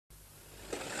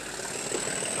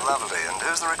Lovely. And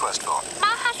who's the request for?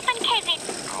 My husband, Kevin.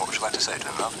 And what would you like to say to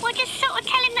him, love? Well, just sort of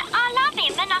tell him that I love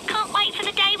him and I can't wait for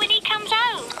the day when he comes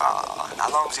home. Ah, and how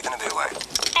long is he going to be away?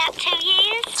 About 2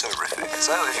 years. Terrific.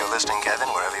 So, if you're listening, Kevin,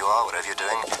 wherever you are, whatever you're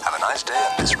doing, have a nice day,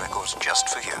 and this record's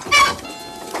just for you.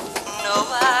 No,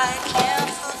 I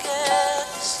can't forget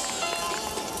this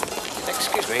evening.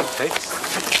 Excuse me, Dave.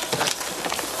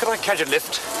 Could I catch a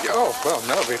lift? Oh, well,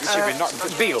 no, we've not...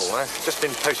 Beale, I've just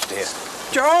been posted here.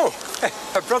 Joe!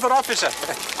 A brother officer.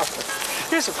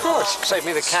 Yes, of course. Save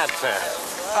me the cab fare.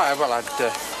 Ah, well,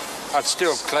 I'd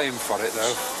still claim for it,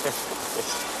 though.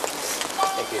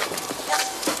 Thank you.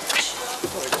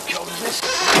 What a job is this?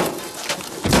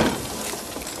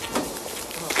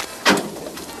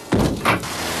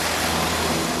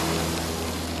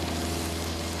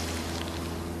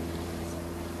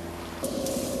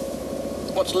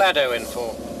 What's Lado in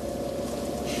for?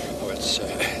 Oh,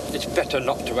 it's better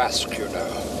not to ask, you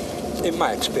know. In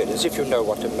my experience, if you know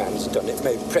what a man's done, it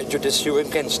may prejudice you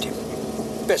against him.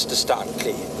 Best to start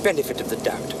clean. Benefit of the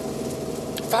doubt.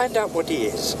 Find out what he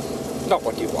is, not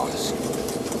what he was.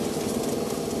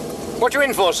 What you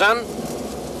in for, son?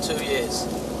 2 years.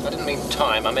 I didn't mean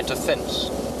time, I meant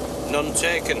offence. None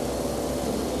taken.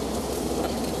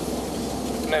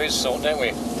 Know his sort, don't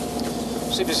we?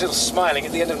 See if he's still smiling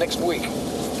at the end of next week.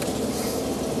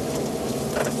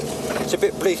 It's a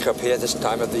bit bleak up here this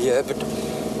time of the year, but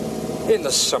in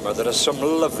the summer there are some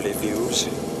lovely views.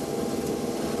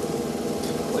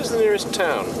 Where's the nearest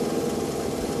town?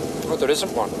 Oh, there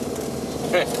isn't one.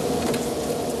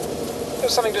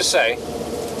 There's something to say.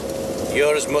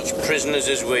 You're as much prisoners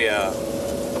as we are.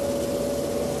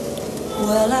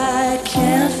 Well, I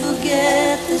can't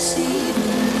forget this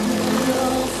evening.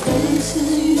 Your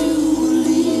faces you were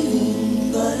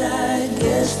leaving, but I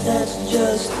guess that's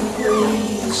just the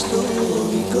way the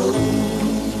story goes.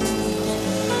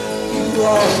 You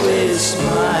always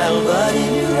smile, but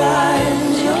in your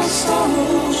eyes your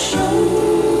sorrow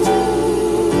shows.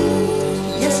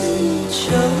 Yes, it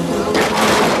shows.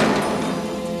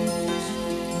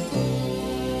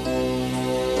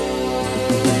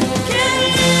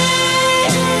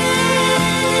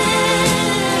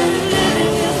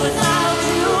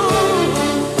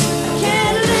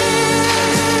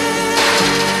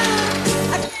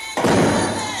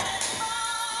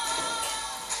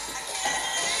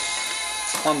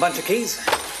 One bunch of keys,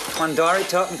 one diary,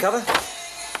 tartan cover,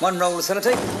 one roll of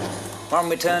sellotape, one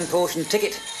return portion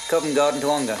ticket, Covent Garden to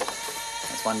Ongar.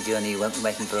 That's one journey you won't be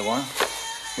making for a while.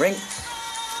 Ring?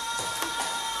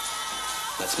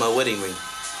 That's my wedding ring.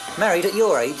 Married at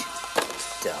your age?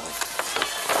 Daft.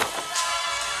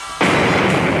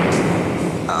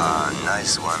 Ah,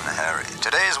 nice one, Harry.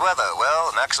 Today's weather,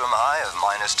 well, maximum high of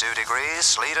 -2 degrees,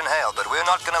 sleet and hail, but we're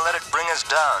not going to let it bring us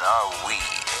down, are we?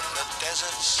 In the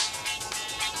deserts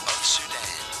of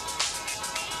Sudan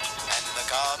and the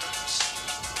gardens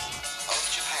of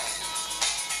Japan,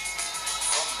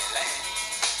 from Milan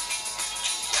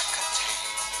to Yucatan,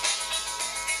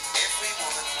 every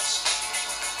woman must know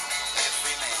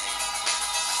every man.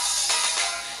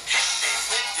 Hit me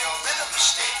with your rhythm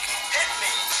stick, hit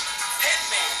me,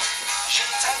 je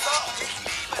t'adore, ich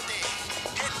liebe dich.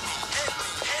 Hit me, hit me,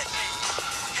 hit me,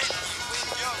 hit me with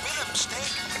your rhythm stick,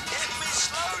 hit me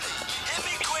slowly, hit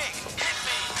me quick, hit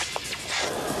me.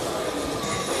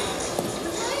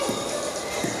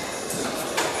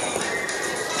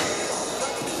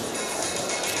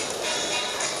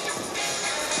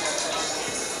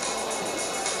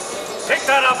 Pick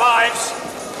that up, Ives.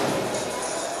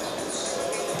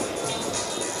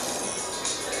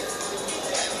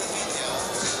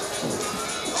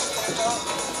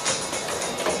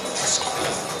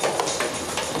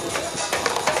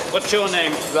 What's your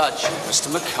name? Rudge. Mr.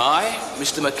 Mackay?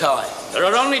 Mr. Mackay. There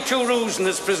are only 2 rules in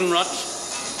this prison, Rudge.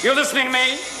 You're listening to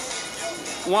me?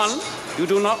 1, you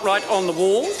do not write on the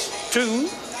walls. 2,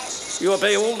 you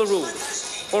obey all the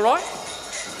rules. All right?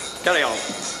 Carry on.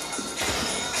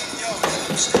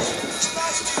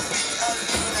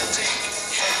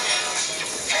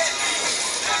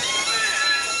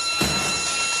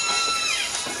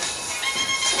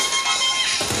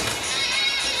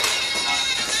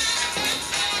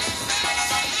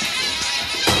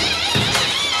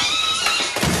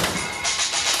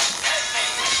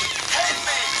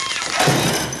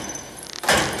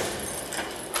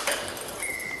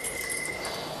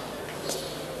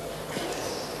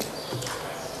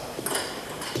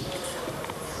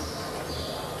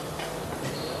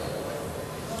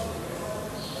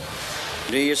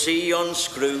 Do you see yon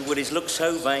screw with his look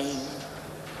so vain,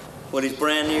 with his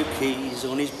brand new keys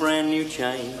on his brand new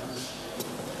chain,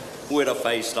 with a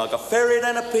face like a ferret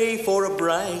and a pea for a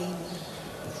brain?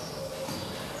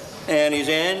 and his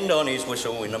hand on his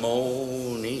whistle in the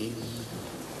morning.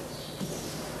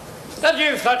 That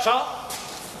you, Fletcher?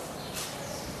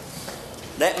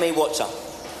 That me what, sir?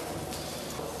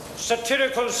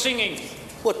 Satirical singing.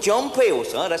 What, John Peel,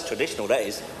 sir? That's traditional, that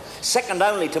is. Second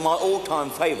only to my all-time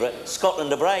favourite,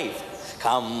 Scotland the Brave.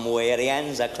 Come where the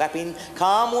hands are clapping,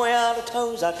 come where the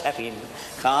toes are tapping,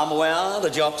 come where the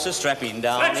jocks are strapping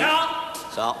down.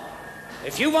 Fletcher! Sir?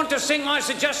 If you want to sing, I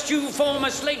suggest you form a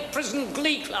Slate Prison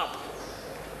Glee Club.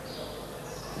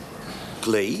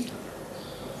 Glee?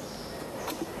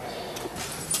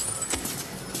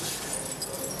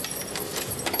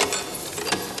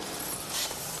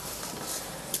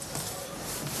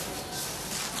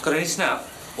 Got any snap?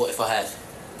 What if I have?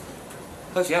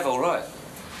 Oh, if you have, all right.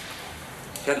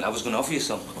 If you hadn't, I was going to offer you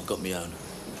some. I've got my own.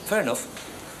 Fair enough.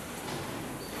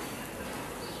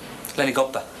 Lenny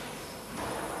Godber.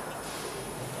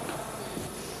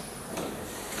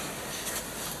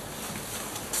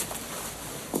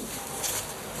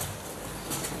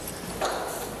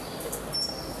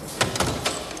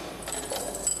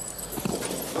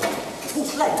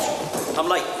 I'm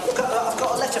late. Look, I've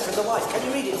got a letter from the wife. Can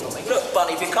you read it for me? Look,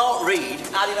 Bunny, if you can't read,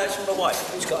 how do you know it's from the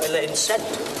wife? Who's got a letter sent?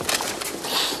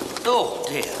 Oh,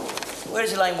 dear. Where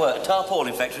does Elaine work?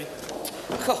 Tarpaulin factory?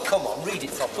 Oh, come on, read it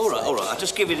for me. All right. I'll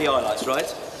just give you the highlights,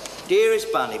 right?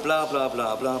 Dearest Bunny, blah, blah,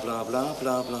 blah, blah, blah, blah,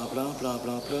 blah, blah, blah, blah,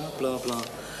 blah, blah, blah, blah.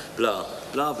 Blah,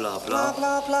 blah, blah, blah. Blah,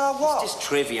 blah, blah, what? It's just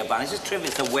trivia, Bunny. It's just trivia.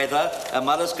 It's the weather, her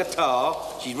mother's guitar,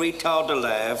 she's retard to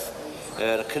laugh,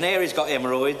 the canary's got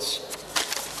hemorrhoids.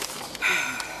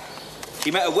 She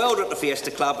met a welder at the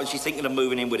Fiesta Club and she's thinking of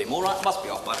moving in with him. All right, must be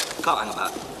off, but can't hang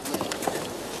about.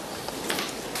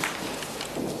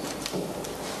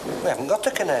 We haven't got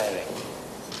a canary.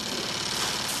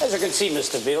 As you can see,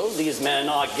 Mr. Bill, these men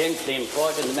are gainfully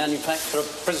employed in the manufacture of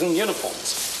prison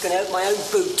uniforms. Going to open my own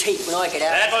boutique when I get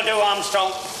out. That will do,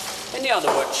 Armstrong. In the other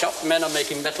workshop, men are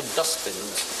making metal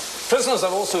dustbins. Prisoners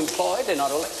are also employed in our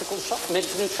electrical shop,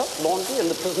 maintenance shop, laundry, and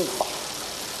the prison bar.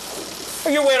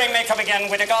 Are you wearing makeup again,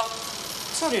 Whittaker?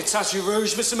 It's only a touch of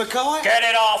rouge, Mr. Mackay. Get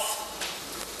it off!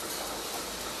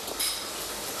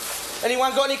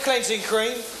 Anyone got any cleansing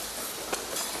cream?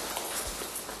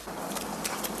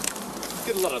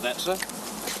 Get a lot of that, sir.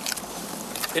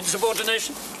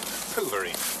 Insubordination?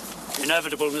 Hoovery.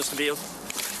 Inevitable, Mr. Beale.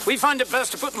 We find it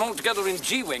best to put them all together in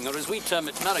G-wing, or as we term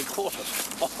it, married quarters.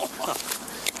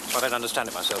 I don't understand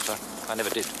it myself, sir. I never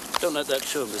did. Don't let that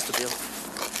show, Mr. Beale.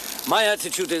 My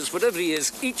attitude is, whatever he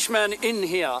is, each man in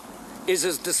here is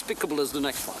as despicable as the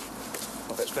next one.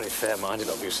 Well, that's very fair-minded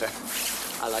of you, sir.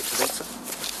 I like to think so.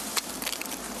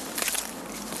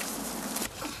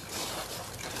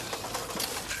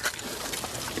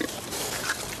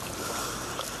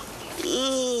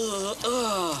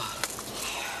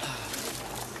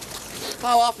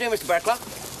 Oh, afternoon, Mr. Barker.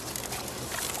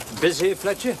 Busy,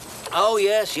 Fletcher? Oh,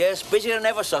 yes. Busier than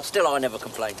ever, sir. Still, I never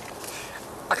complain.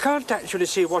 I can't actually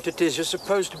see what it is you're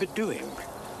supposed to be doing.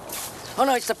 Oh,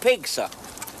 no, it's the pigs, sir.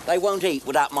 They won't eat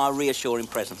without my reassuring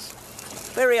presence.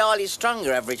 Very highly strung,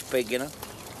 your average pig, you know.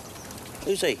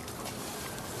 Who's he?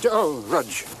 Oh,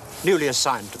 Rudge, newly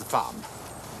assigned to the farm.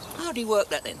 How do you work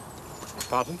that, then?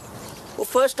 Pardon? Well,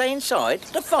 first day inside?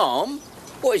 The farm?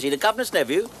 What is he, the governor's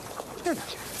nephew? No,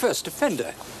 first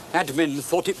offender. Admin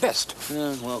thought it best.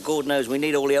 Well, God knows we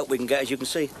need all the help we can get, as you can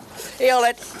see. Here,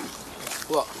 lad.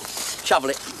 What?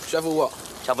 Shovel it. Shovel what?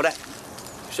 Shovel that.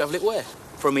 Shovel it where?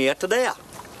 From here to there.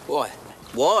 Why?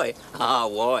 Why?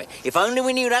 Why? If only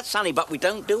we knew that, sonny, but we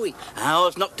don't, do we?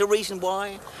 Ours not to reason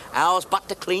why, ours but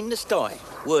to clean the sty.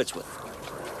 Wordsworth.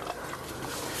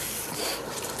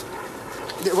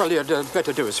 Well, you'd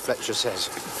better do as Fletcher says.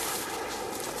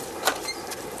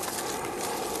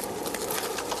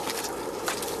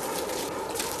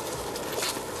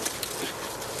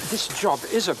 This job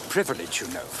is a privilege, you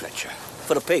know, Fletcher.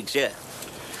 For the pigs, yeah.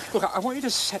 Look, I want you to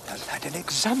set the lad an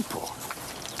example.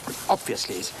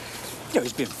 Obviously,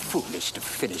 he's been foolish to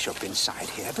finish up inside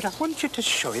here, but I want you to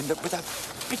show him that with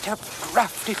a bit of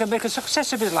graft, he can make a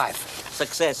success of his life.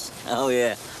 Success? Oh,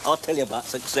 yeah. I'll tell you about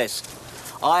success.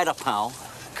 I had a pal,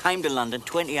 came to London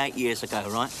 28 years ago,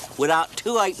 right, without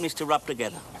 2 halfpennies to rub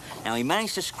together. Now, he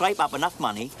managed to scrape up enough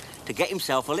money to get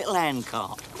himself a little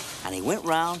handcart, and he went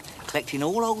round collecting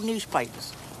all old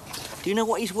newspapers. Do you know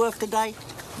what he's worth today?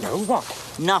 No, what?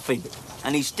 Nothing.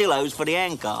 And he still owes for the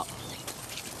handcart.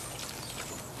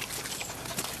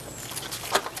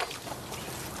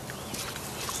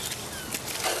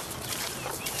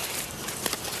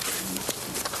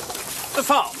 The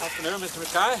farm. Afternoon, Mr.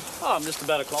 Mackay. Ah, Mr.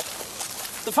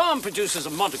 Barraclough. The farm produces a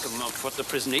modicum of what the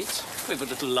prison eats. We've a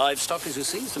little livestock, as you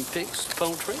see, some pigs,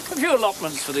 poultry, a few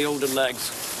allotments for the older lags.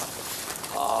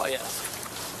 Oh, yes.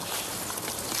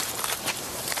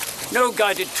 No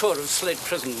guided tour of Slade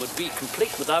Prison would be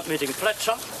complete without meeting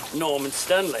Fletcher, Norman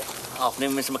Stanley.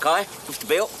 Afternoon, Mr. Mackay. Mr.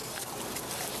 Beale.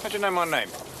 How do you know my name?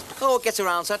 Oh, it gets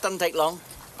around, sir. Doesn't take long.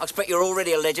 I expect you're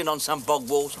already a legend on some bog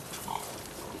walls.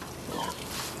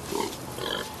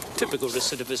 Typical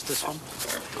recidivist, this one.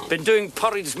 Been doing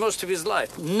porridge most of his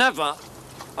life. Never,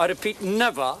 I repeat,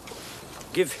 never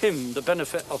give him the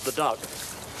benefit of the doubt.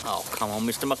 Oh, come on,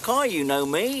 Mr. Mackay, you know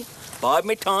me. Bide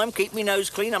me time, keep me nose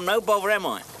clean. I'm no bother, am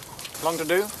I? Long to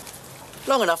do?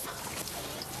 Long enough.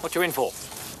 What you in for?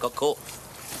 Got caught.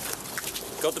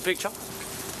 Got the picture?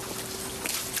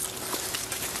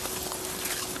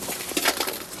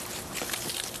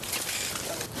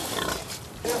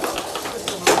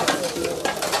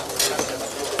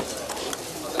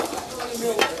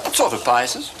 What sort of pie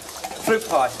is this? Fruit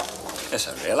pie. Yes,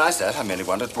 I realise that. I merely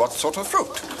wondered what sort of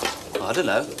fruit. I don't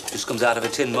know. Just comes out of a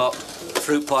tin marked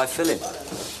fruit pie filling.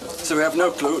 So we have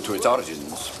no clue to its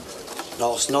origins.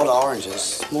 No, it's not oranges.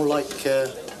 It's more like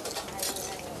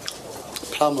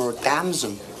plum or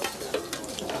damson.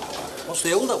 What's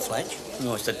the hold-up, Fletch?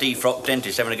 Oh, it's the defrocked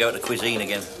dentist having to go at the cuisine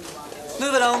again.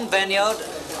 Move along, Vineyard.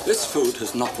 This food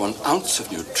has not 1 ounce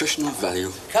of nutritional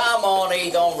value. Come on,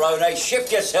 Egon Ronnie,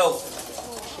 shift yourself.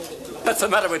 What's the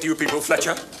matter with you people,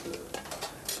 Fletcher?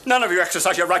 None of you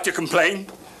exercise your right to complain.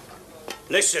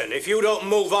 Listen, if you don't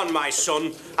move on, my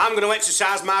son, I'm going to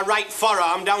exercise my right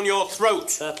forearm down your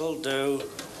throat. That'll do.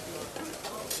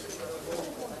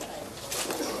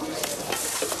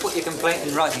 Put your complaint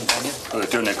in writing, can you? Will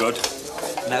it do any good?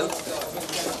 No.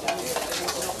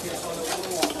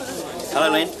 Hello,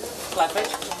 Lynn.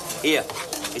 Flatfish? Here.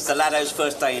 It's the laddo's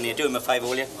first day in here. Do him a favour,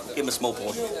 will you? Give him a small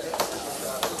portion.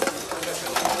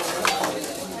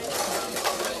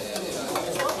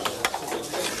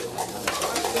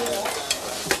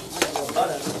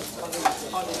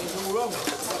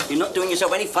 You're not doing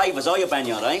yourself any favours, are you,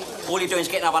 Banyard, eh? All you're doing is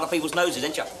getting up other people's noses,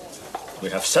 ain't you? We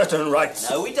have certain rights.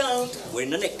 No, we don't. We're in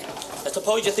the nick. I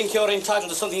suppose you think you're entitled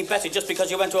to something better just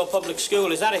because you went to a public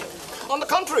school, is that it? On the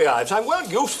contrary, Ives, I'm well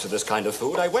used to this kind of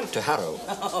food. I went to Harrow.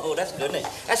 Oh, that's good, isn't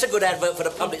it? That's a good advert for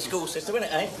the public school system, isn't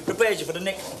it, eh? Prepares you for the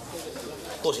nick.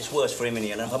 Of course, it's worse for him in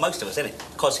here than for most of us, isn't it?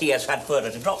 Because he has had further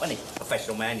to drop, isn't he?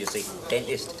 Professional man, you see.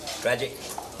 Dentist. Tragic.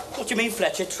 What do you mean,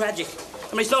 Fletcher? Tragic?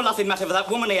 I mean, it's no laughing matter for that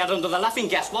woman he had under the laughing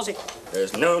gas, was it?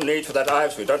 There's no need for that,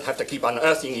 Ives. We don't have to keep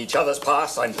unearthing each other's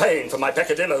past. I'm paying for my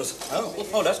peccadillos.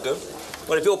 Oh, that's good.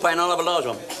 Well, if you're paying, I'll have a large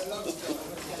one.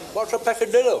 What's a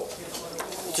peccadillo?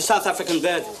 It's a South African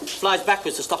bird. Flies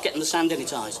backwards to stop getting the sand in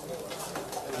its eyes.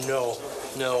 No.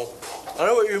 I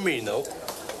know what you mean, though.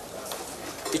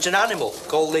 It's an animal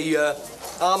called the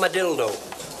armadillo.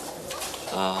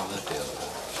 Armadillo.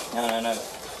 No.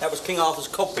 That was King Arthur's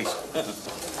codpiece.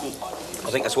 I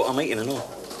think that's what I'm eating and all.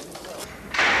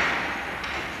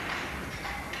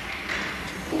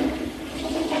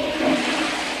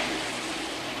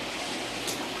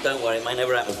 Don't worry, it may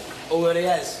never happen. Already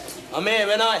has. I'm here,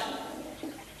 ain't I?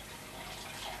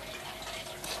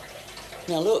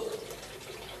 Now, look.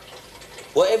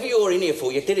 Whatever you're in here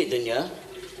for, you did it, didn't you?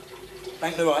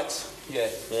 Thank the rights. Yeah.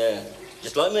 Yeah.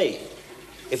 Just like me.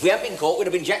 If we hadn't been caught, we'd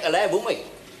have been jacked alive, wouldn't we?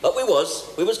 But we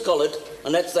was collared,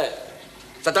 and that's that.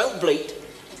 So don't bleat.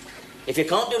 If you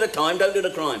can't do the time, don't do the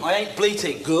crime. I ain't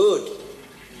bleating. Good.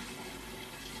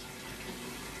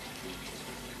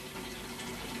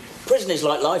 Prison is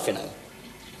like life, you know.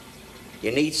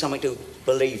 You need something to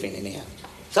believe in here.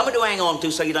 Something to hang on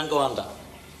to so you don't go under.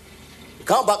 You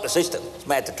can't buck the system. It's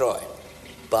mad to try.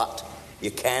 But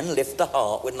you can lift the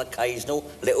heart with an occasional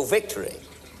little victory.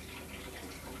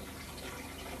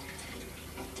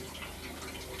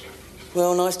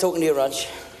 Well, nice talking to you, Rudge.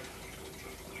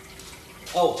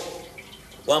 Oh,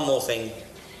 one more thing.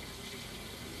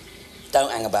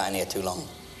 Don't hang about in here too long.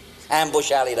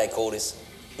 Ambush Alley, they call this.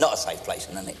 Not a safe place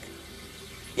in the nick.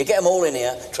 You get them all in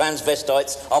here,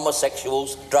 transvestites,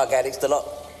 homosexuals, drug addicts, the lot.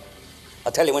 I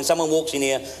tell you, when someone walks in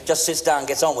here, just sits down and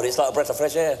gets on with it, it's like a breath of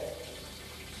fresh air.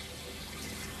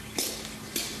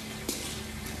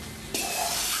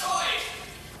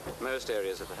 Most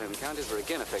areas of the home counties were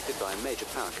again affected by a major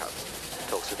power cut.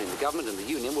 Talks between the government and the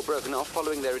union were broken off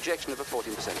following their rejection of a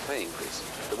 14% pay increase.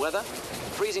 The weather,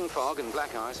 freezing fog and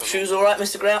black ice. Shoes all right,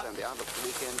 Mr. Grout? And the outlook for the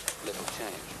weekend, little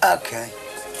change. Okay.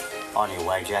 On your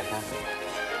way, Jack, huh?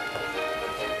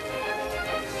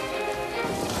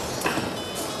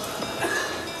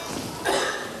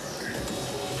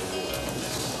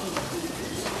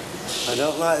 I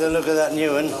don't like the look of that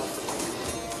new one.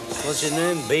 What's his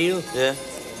name, Beale? Yeah.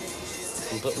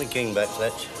 And put my king back,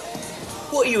 Fletch.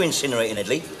 What are you incinerating,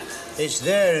 Edley? It's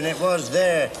there, and it was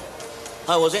there.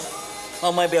 How was it?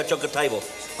 Oh, maybe I chuck a table.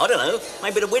 I don't know.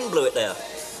 Maybe the wind blew it there.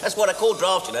 That's what I call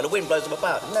drafts, you know. The wind blows them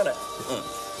about, isn't it?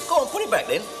 Go on, put it back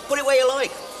then. Put it where you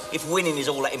like. If winning is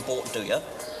all that important to you.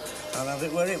 I'll have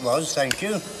it where it was, thank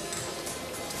you.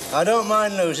 I don't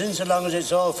mind losing so long as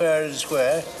it's all fair and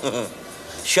square.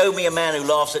 Show me a man who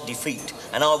laughs at defeat,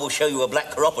 and I will show you a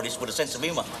black chiropodist with a sense of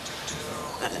humour.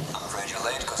 I'm afraid you're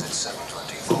late because it's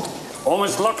 7:24.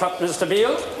 Almost lock up, Mr.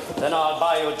 Beale. Then I'll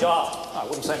buy you a job. I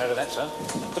wouldn't say no to that, sir.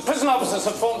 The prison officers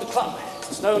have formed a club.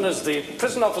 It's known as the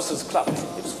Prison Officers Club.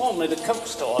 It was formerly the Coke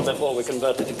store before we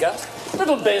converted to gas. A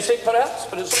little basic, perhaps,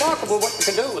 but it's remarkable what you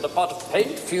can do with a pot of paint,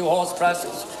 a few horse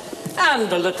prices,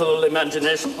 and a little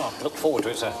imagination. Oh, look forward to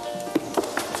it, sir.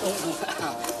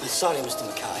 Sorry, Mr.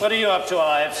 Mackay. What are you up to,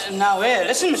 Ives? Now, here,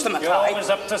 listen, Mr. Mackay. You're always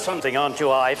up to something, aren't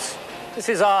you, Ives? This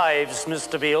is Ives,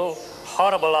 Mr. Beale.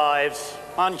 Horrible Ives,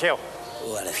 aren't you?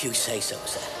 Well, if you say so,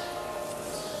 sir.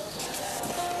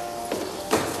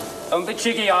 Don't be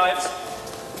cheeky, Ives.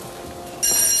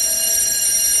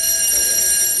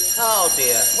 Oh,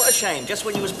 dear. What a shame. Just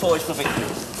when you was poised for victory.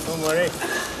 Don't worry.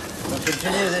 We'll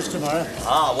continue this tomorrow.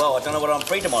 Ah, well, I don't know whether I'm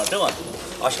free tomorrow, do I?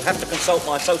 I shall have to consult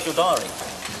my social diary.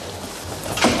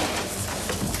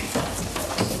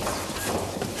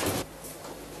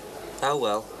 Oh,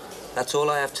 well, that's all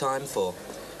I have time for.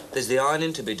 There's the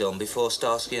ironing to be done before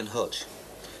Starsky and Hutch.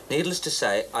 Needless to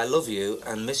say, I love you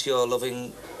and miss your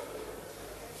loving...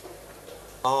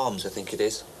 arms, I think it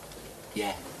is.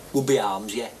 Yeah, would be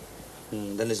arms, yeah.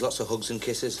 Then there's lots of hugs and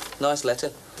kisses. Nice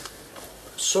letter.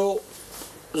 So,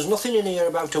 there's nothing in here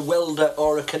about a welder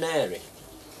or a canary?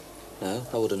 No,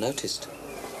 I would have noticed.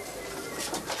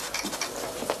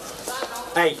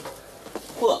 Hey.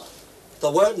 What?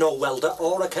 There weren't no welder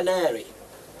or a canary.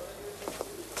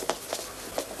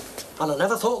 And I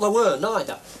never thought there were,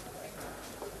 neither.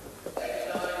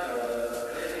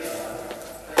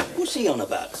 What's he on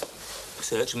about?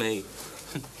 Search me.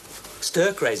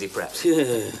 Stir crazy, perhaps.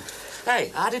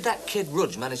 Hey, how did that kid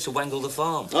Rudge manage to wangle the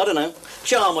farm? I don't know.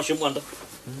 Charm, I shouldn't wonder.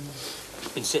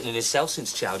 Been sitting in his cell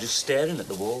since Chow, just staring at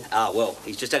the wall. Ah, well,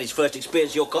 he's just had his first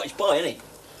experience of your cottage pie, ain't he?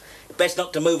 Best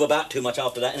not to move about too much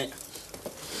after that, innit?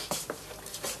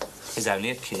 He's only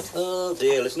a kid. Oh,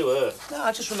 dear, listen to her. No,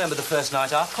 I just remember the first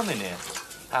night I come in here.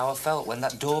 How I felt when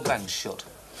that door banged shut.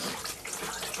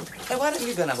 Hey, why don't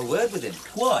you go and have a word with him?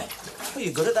 Why? Well,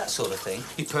 you're good at that sort of thing.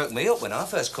 You perked me up when I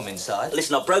first come inside.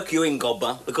 Listen, I broke you in,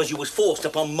 Godber, because you was forced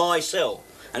upon my cell.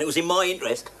 And it was in my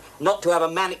interest not to have a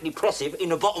manic depressive in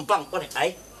the bottom bunk, wasn't it,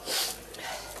 eh?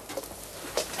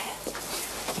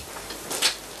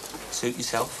 Suit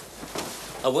yourself.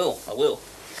 I will.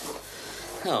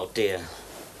 Oh, dear.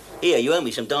 Here, you owe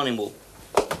me some darning wool.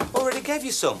 Already gave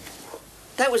you some.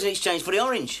 That was in exchange for the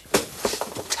orange.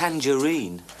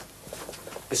 Tangerine.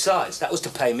 Besides, that was to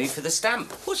pay me for the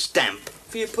stamp. What stamp?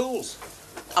 For your pools.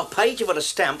 I paid you for the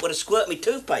stamp with a squirt me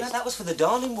toothpaste. No, that was for the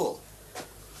darning wool.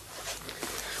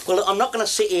 Well, look, I'm not going to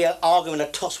sit here arguing a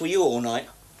toss with you all night.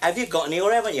 Have you got any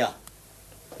or haven't you?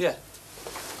 Yeah.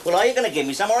 Well, are you going to give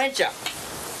me some or ain't you?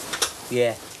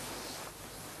 Yeah.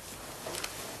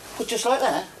 Well, just like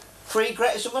that? Free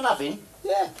gratis and for nothing?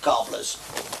 Yeah. Gobblers.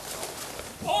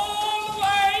 All the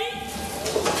way!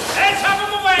 Let's have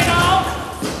them away now!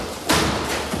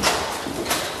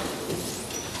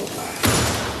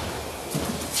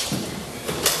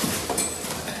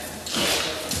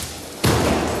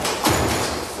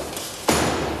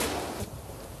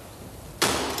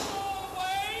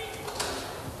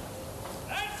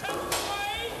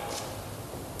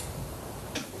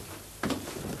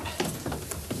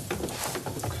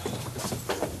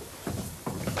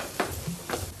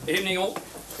 Evening, all.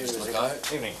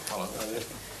 Evening. Hello.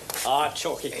 Ah,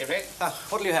 chalky. Evening.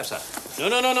 What'll you have, sir? No.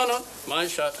 My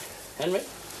shot. Henry?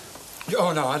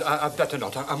 Oh, no, I'd better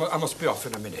not. I must be off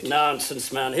in a minute.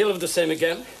 Nonsense, man. He'll have the same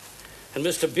again. And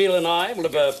Mr. Beale and I will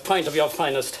have a pint of your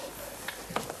finest.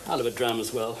 I'll have a dram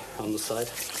as well, on the side.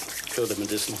 Purely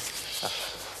medicinal.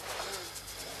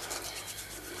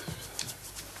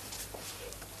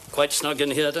 Quite snug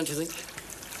in here, don't you think?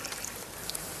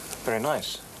 Very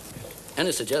nice.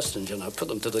 Any suggestions, you know, put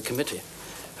them to the committee,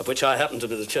 of which I happen to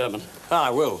be the chairman. I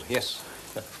will, yes.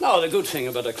 No, the good thing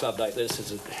about a club like this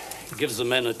is it gives the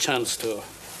men a chance to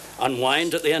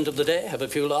unwind at the end of the day, have a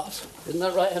few laughs. Isn't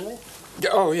that right, Henry?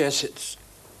 Oh, yes, it's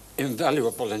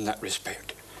invaluable in that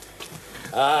respect.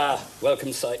 Ah,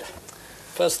 welcome sight.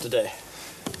 First today.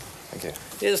 Thank you.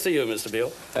 Here's to you, Mr.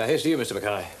 Beale. Here's to you, Mr.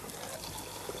 Mackay.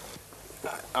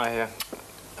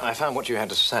 I found what you had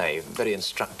to say very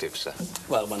instructive, sir.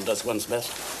 Well, one does one's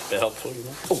best. Be helpful, you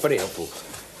know. Oh, very helpful.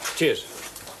 Cheers.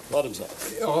 Bottoms up.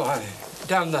 Oh, aye.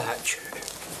 Down the hatch.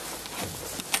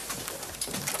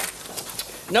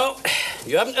 No,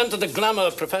 You haven't entered the glamour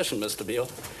of profession, Mr. Beale.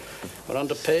 We're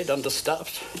underpaid,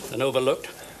 understaffed, and overlooked.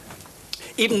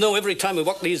 Even though every time we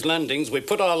walk these landings, we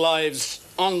put our lives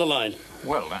on the line.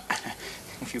 Well,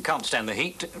 if you can't stand the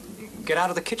heat, get out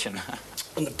of the kitchen.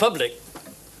 And the public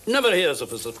never hears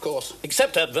of us, of course,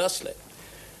 except adversely.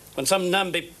 When some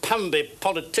namby-pamby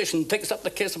politician picks up the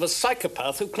case of a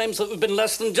psychopath who claims that we've been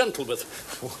less than gentle with.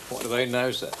 What do they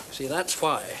know, sir? See, that's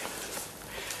why.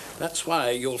 That's why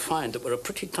you'll find that we're a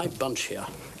pretty tight bunch here.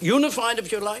 Unified,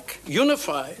 if you like.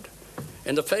 Unified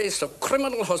in the face of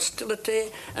criminal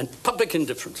hostility and public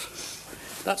indifference.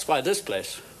 That's why this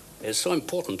place is so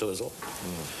important to us all.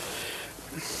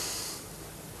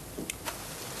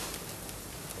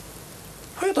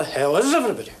 Where the hell is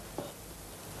everybody?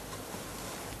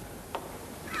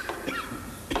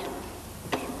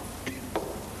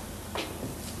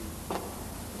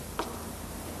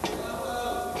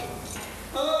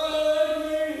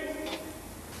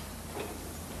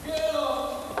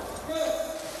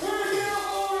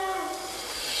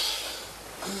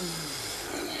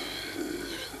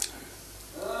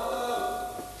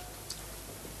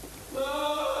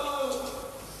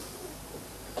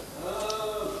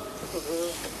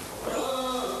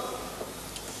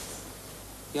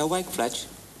 You awake, Fletch?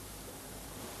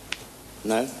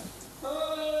 No?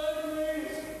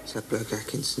 It's that bloke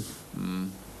Atkinson.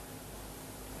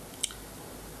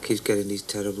 Keeps getting these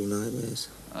terrible nightmares.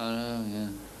 I know, yeah.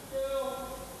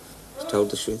 He's told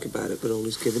the shrink about it, but all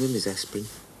he's given him is aspirin.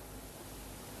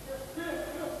 You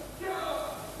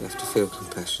have to feel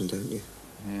compassion, don't you?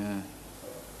 Yeah.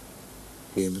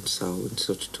 Human soul in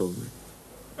such torment.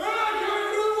 Bound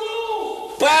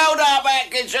up,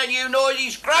 Atkinson, you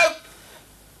noisy scrope!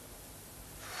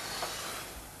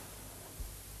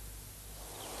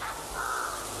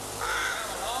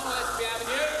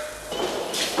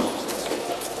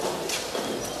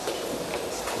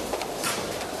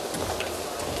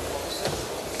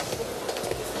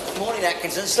 Morning,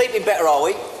 Atkinson. Sleeping better, are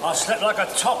we? I slept like a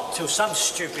top till some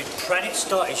stupid pranit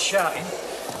started shouting.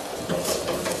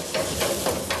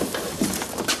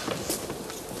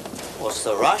 What's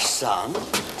the rush, son?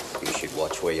 You should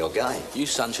watch where you're going. You,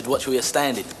 son, should watch where you're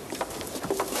standing.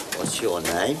 What's your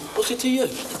name? What's it to you?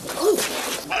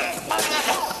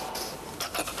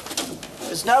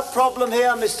 There's no problem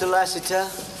here, Mr. Lassiter.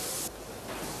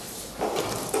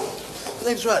 My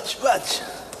name's Rudge.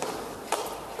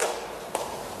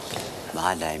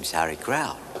 My name's Harry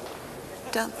Crowd.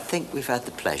 Don't think we've had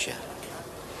the pleasure.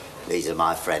 These are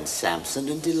my friends Samson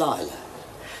and Delilah.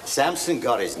 Samson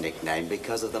got his nickname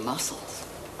because of the muscles,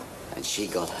 and she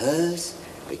got hers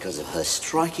because of her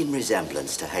striking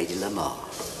resemblance to Hedy Lamarr.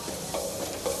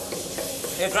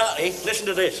 Here, Grouty, listen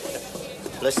to this.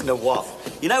 Listen to what?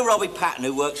 You know Robbie Patton,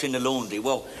 who works in the laundry?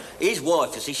 Well, his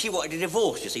wife, you see, she wanted a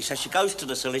divorce, you see, so she goes to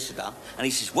the solicitor, and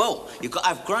he says, well, you've got to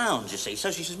have grounds, you see.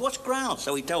 So she says, what's grounds?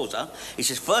 So he tells her, he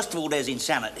says, first of all, there's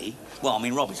insanity. Well, I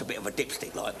mean, Robbie's a bit of a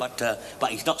dipstick, like, but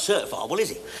he's not certifiable, is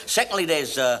he? Secondly,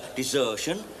 there's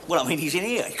desertion. Well, I mean, he's in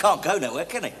here. He can't go nowhere,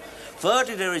 can he?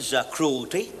 Thirdly, there is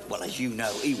cruelty. Well, as you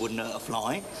know, he wouldn't hurt a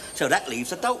fly. So that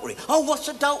leaves adultery. Oh, what's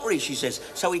adultery, she says.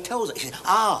 So he tells her, he says,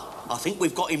 I think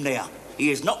we've got him there. He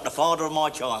is not the father of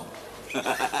my child. Good,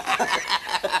 isn't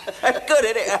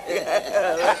it?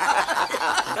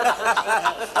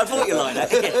 I thought you liked that.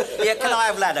 Yeah, can I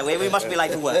have ladder here? We must be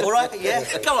late for work, all right? Yeah?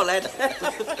 Come on, lad.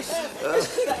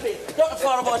 Not the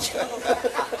father of my child.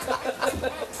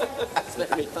 That's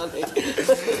very funny. I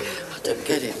don't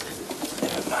get it.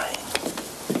 Never mind.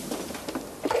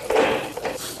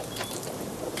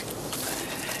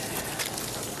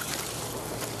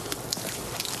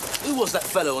 Who was that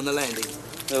fellow on the landing?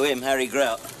 Oh, him, Harry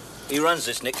Grout. He runs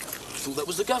this, Nick. I thought that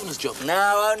was the governor's job.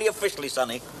 No, only officially,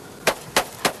 sonny.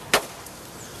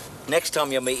 Next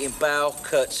time you meet him, bow,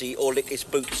 curtsy, or lick his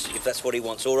boots, if that's what he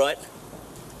wants, all right?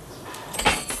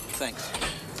 Thanks.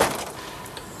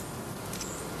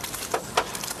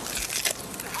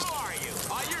 How are you?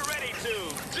 Are you ready to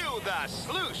do the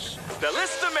sluice? The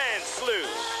Listerman sluice.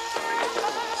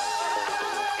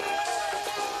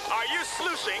 Are you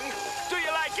sluicing? Do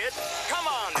you like it? Come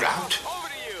on. Grout? Over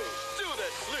to you. Do the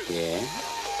sluice. Yeah?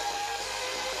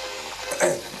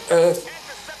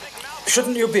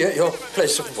 Shouldn't you be at your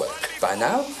place of work by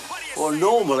now? Well,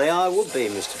 normally I would be,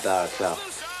 Mr. Barker.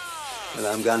 But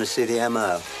I'm going to see the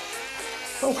M.O.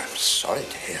 Oh, I'm sorry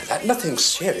to hear that. Nothing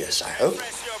serious, I hope.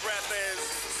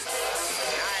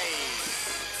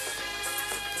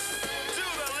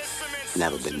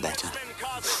 Never been better.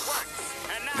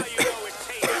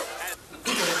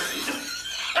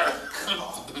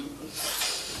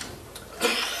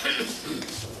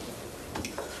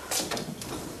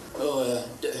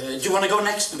 Do you want to go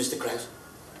next, Mr. Krause?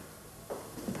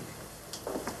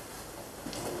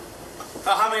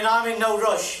 I'm in no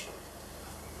rush.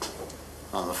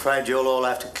 I'm afraid you'll all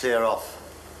have to clear off.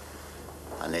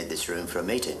 I need this room for a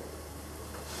meeting.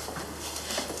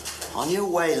 On your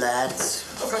way, lads.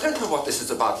 Look, I don't know what this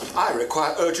is about, but I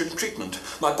require urgent treatment.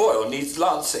 My boil needs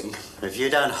lancing. If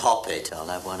you don't hop it, I'll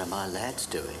have one of my lads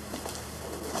do it.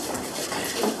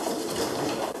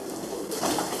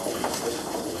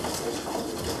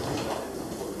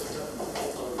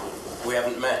 We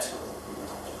haven't met.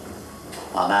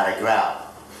 I'm Harry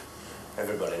Grout.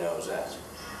 Everybody knows that.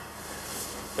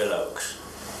 Bill Oakes.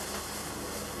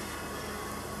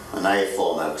 I know you're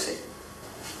for, Oaksy.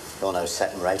 You're no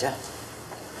second-rater.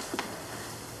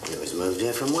 You was moved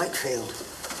here from Wakefield,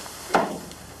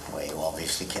 where you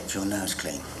obviously kept your nose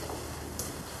clean.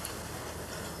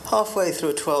 Halfway through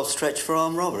a 12 stretch for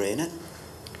armed robbery, innit?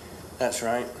 That's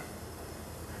right.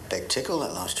 Big tickle,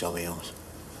 that last job of yours.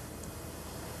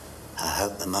 I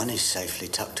hope the money's safely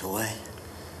tucked away.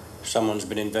 Someone's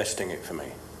been investing it for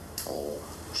me. Oh,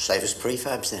 save us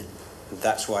prefabs then.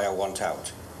 That's why I want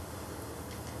out.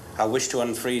 I wish to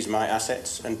unfreeze my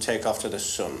assets and take off to the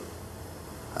sun.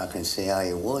 I can see how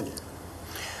you would.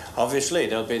 Obviously,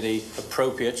 there'll be the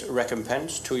appropriate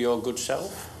recompense to your good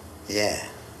self. Yeah.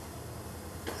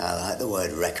 I like the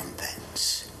word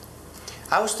recompense.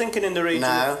 I was thinking in the region...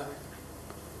 No.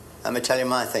 Let me tell you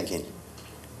my thinking.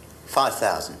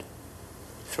 5,000.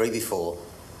 3 before,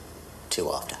 2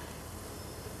 after.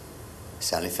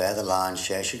 It's only fair the lion's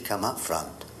share should come up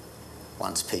front.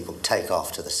 Once people take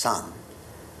off to the sun,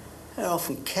 they're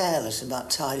often careless about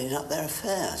tidying up their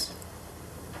affairs.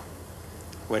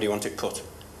 Where do you want it put?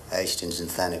 Hastings and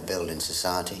Thanet Building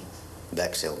Society,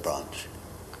 Bexhill branch.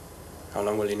 How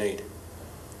long will you need?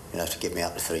 You'll have to give me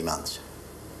up to 3 months.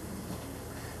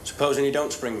 Supposing you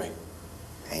don't spring me?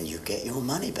 And you get your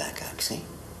money back, Oaksy.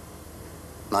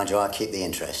 Mind you, I keep the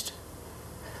interest.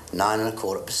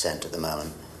 9.25% at the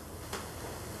moment.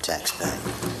 Tax paid.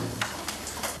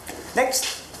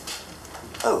 Next.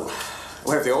 Oh,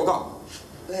 where have they all gone?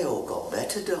 They all got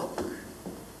better, Doc.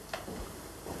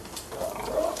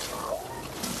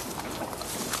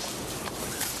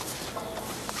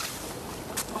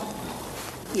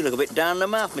 You look a bit down the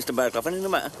mouth, Mr. Barker. Anything the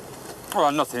matter? Oh,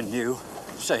 nothing new.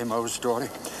 Same old story.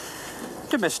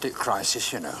 Domestic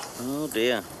crisis, you know. Oh,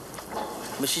 dear.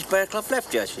 Mrs. Bearclough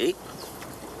left you, has she?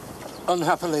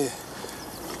 Unhappily,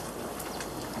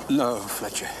 no,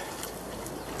 Fletcher.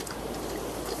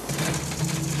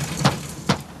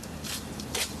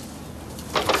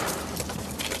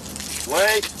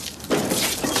 Wait.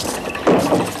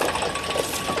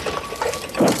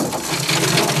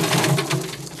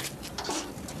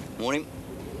 Morning.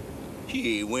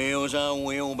 She wheels a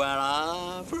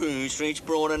wheelbarrow through streets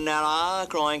broad and narrow,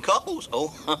 crying cockles.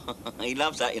 Oh, he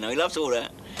loves that, you know. He loves all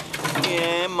that.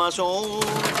 Yeah, my soul's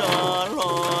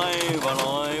alive,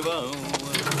 alive, oh.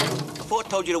 I thought I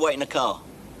told you to wait in the car.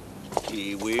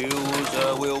 She wheels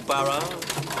a wheelbarrow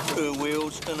through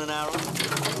Wheelston and Arrow.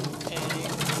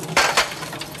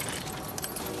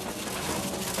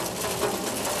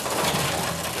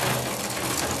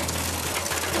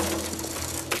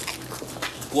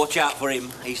 Watch out for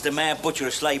him. He's the mad butcher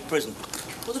of Slave Prison.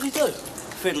 What did he do?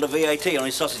 Fiddle the VAT on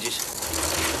his sausages.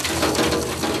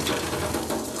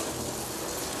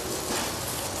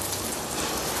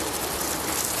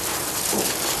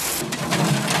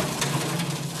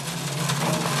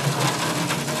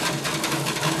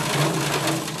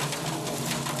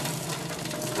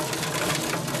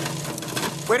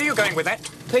 Where are you going with that?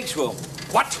 Pig swill.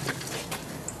 What?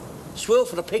 Swill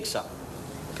for the pig, sir.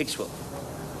 Pig swill.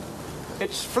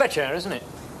 It's Fletcher, isn't it?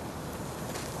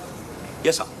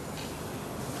 Yes, sir.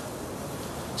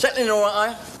 Settling all right, are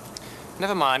you?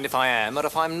 Never mind if I am or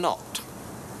if I'm not.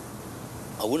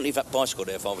 I wouldn't leave that bicycle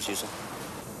there if I was you, sir.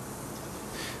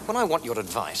 When I want your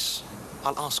advice,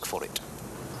 I'll ask for it.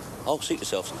 Oh, suit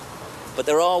yourself, sir. But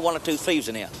there are 1 or 2 thieves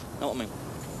in here. Know what I mean?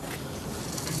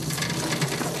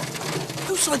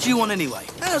 Whose side do you want anyway?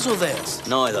 Ours or theirs?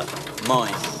 Neither.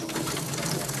 Mine.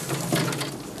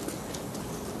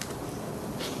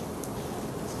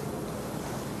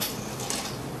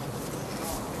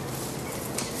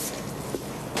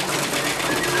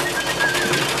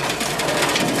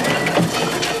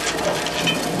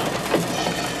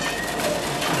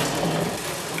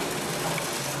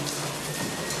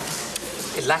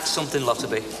 It lacks something,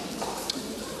 Lotterby.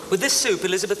 With this soup,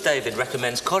 Elizabeth David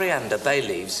recommends coriander, bay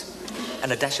leaves,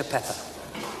 and a dash of pepper.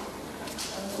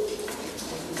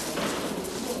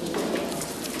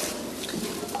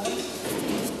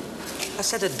 I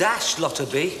said a dash,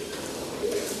 Lotterby.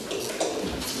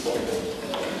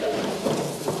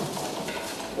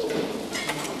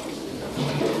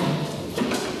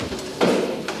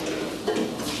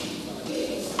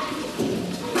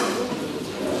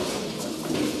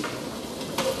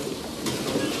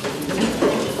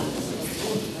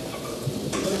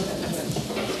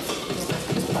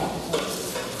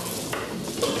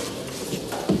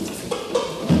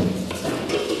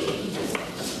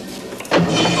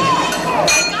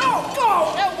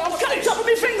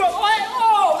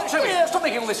 stop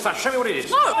making all this fuss. Show me what it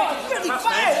is. No! Get me back!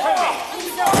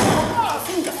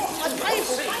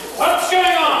 What's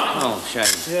going on? Oh, shame.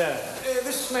 Yeah.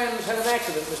 This man's had an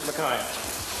accident, Mr. Mackay.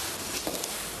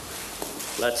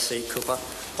 Let's see, Cooper.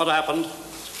 What happened?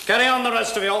 Carry on, the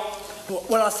rest of you.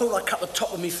 Well, I thought I cut the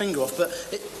top of my finger off, but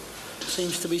it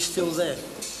seems to be still there,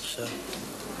 so...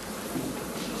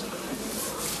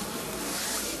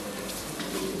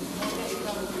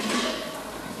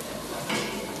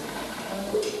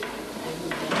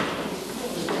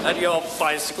 And your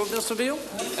bicycle, Mr. Beale?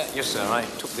 Yes, sir. I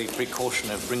took the precaution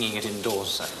of bringing it indoors,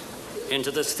 sir. Into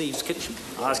this thieves' kitchen?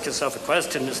 Ask yourself a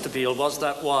question, Mr. Beale. Was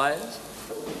that wise?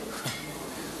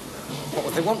 What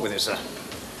would they want with it, sir?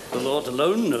 The Lord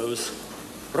alone knows.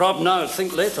 Rob now,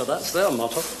 think later. That's their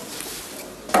motto.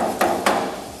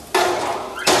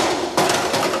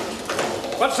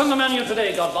 What's on the menu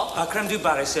today, Godber? Creme du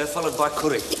barry, sir, followed by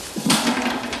curry.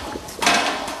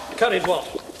 Curried what?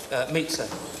 Meat, sir.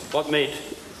 What meat?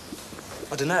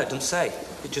 I don't know, it doesn't say.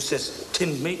 It just says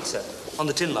tinned meat, sir, on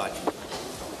the tin light.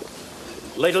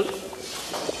 Ladle?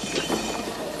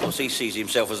 Of course, he sees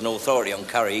himself as an authority on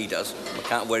curry, he does. On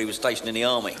account of where he was stationed in the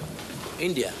army.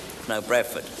 India? No,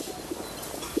 Bradford.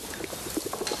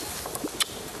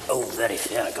 Oh, very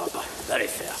fair, Godber. Very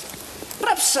fair.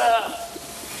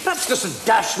 Perhaps just a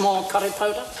dash more curry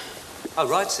powder? Oh,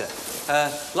 right, sir.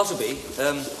 Lotterby,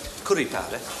 curry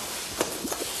powder.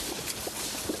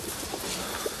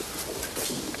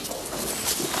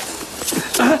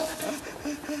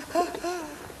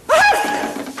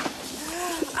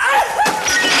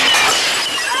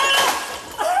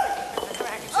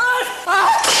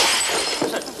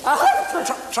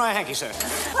 Try a hanky, sir.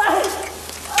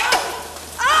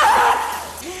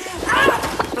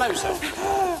 Blow, sir.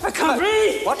 I can't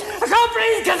breathe. What? I can't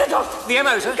breathe. Get the doctor. The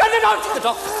MO, sir. Get the doctor. The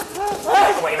doctor.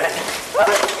 Wait a minute.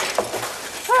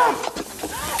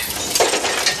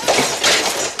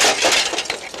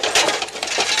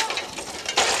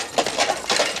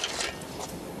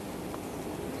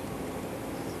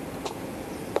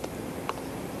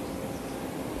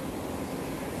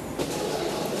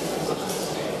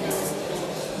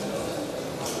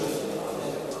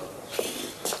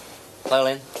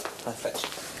 Violin. I fetch.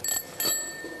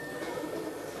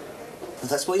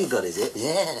 That's what you got, is it?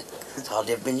 Yeah. It's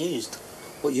hardly ever been used.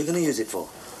 What are you going to use it for?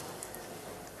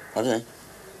 I don't know.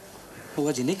 Well,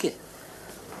 where'd you nick it?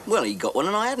 Well, he got one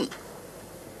and I hadn't.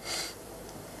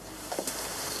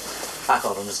 I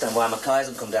can't understand why Mackay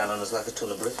hasn't come down on us like a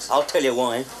ton of bricks. I'll tell you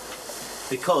why.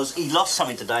 Because he lost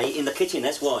something today in the kitchen,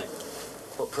 that's why.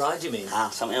 What pride, you mean? Ah,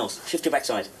 something else. Shift your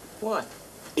backside. Why?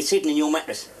 It's hidden in your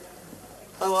mattress.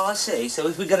 Oh, well, I see. So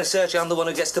if we get a search, I'm the one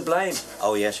who gets to blame.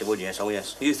 Oh, yes, it would, yes. Oh,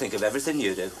 yes. You think of everything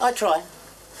you do. I try.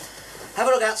 Have a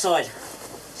look outside.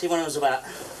 See what it was about.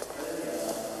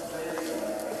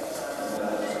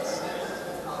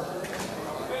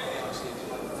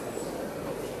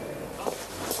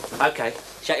 OK.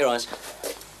 Shut your eyes.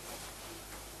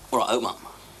 All right, open up.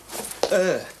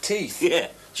 Teeth. Yeah,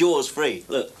 jaws free.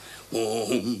 Look.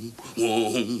 Look,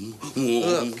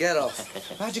 get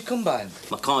off. How'd you come by him?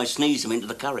 Mackay sneezed them into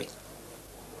the curry.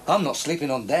 I'm not sleeping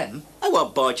on them. They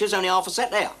won't bite you, there's only half a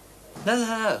set there.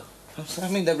 No. I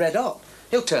mean, they're red hot.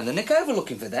 He'll turn the nick over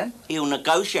looking for them. He'll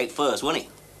negotiate first, won't he?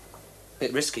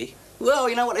 Bit risky. Well,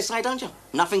 you know what they say, don't you?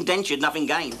 Nothing dentured, nothing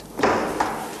gained.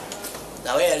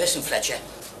 Now, here, listen, Fletcher.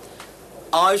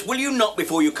 Ives, will you knock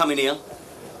before you come in here?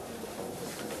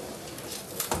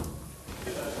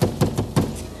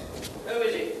 Who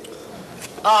is it?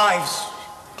 Ives.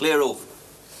 Clear off.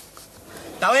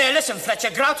 Now, here, listen,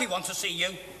 Fletcher. Grouty wants to see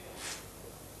you.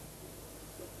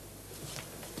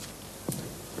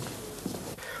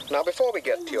 Now, before we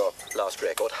get to your last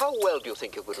record, how well do you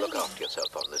think you would look after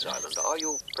yourself on this island? Are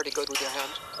you pretty good with your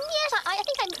hands? Yes, I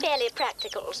think I'm a fairly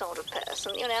practical sort of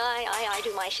person. You know, I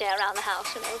do my share around the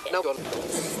house, you know. No, you're...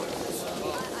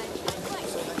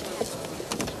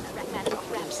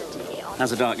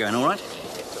 How's the dark going, all right?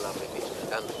 It's a lovely piece.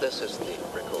 And this is the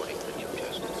recording that you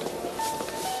chose.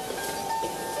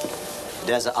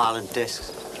 Desert Island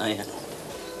Discs. Oh, yeah.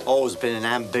 Always been an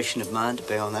ambition of mine to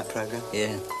be on that programme.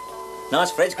 Yeah. Nice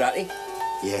Fred's, Gratty.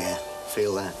 Yeah,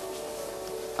 feel that.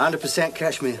 100%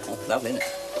 cashmere. Oh, lovely, isn't it?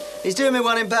 He's doing me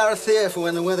one in Barathea for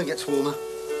when the weather gets warmer.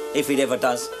 If it ever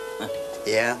does.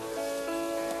 Yeah.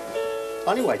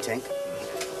 Anyway, Tink.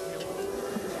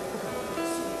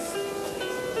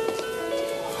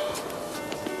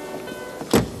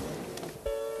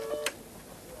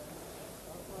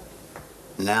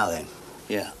 Now then.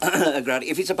 Yeah. Gratty,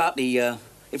 if it's about the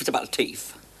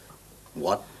teeth.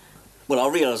 What? Well, I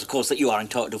realise, of course, that you are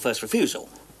entitled to first refusal.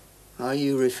 Are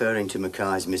you referring to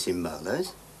Mackay's missing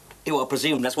molars? Yeah, well, I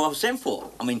presume that's what I was sent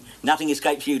for. I mean, nothing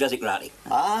escapes you, does it, Grady?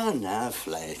 Ah, now,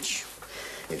 Fletch.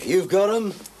 If you've got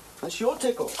 'em, that's your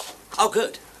tickle. Oh,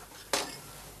 good.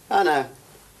 I know.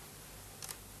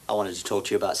 I wanted to talk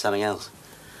to you about something else.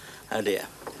 Oh, dear.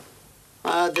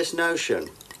 I had this notion.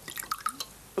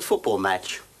 A football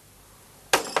match.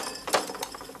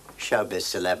 Showbiz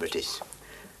celebrities.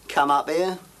 Come up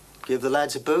here, give the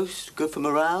lads a boost, good for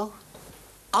morale.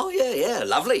 Oh, yeah,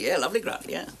 lovely, Grant,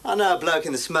 yeah. I know a bloke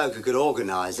in the smoke who could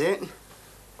organise it.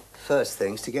 First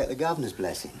thing's to get the governor's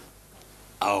blessing.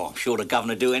 Oh, I'm sure the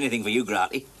governor do anything for you,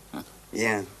 Granty. Huh.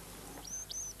 Yeah.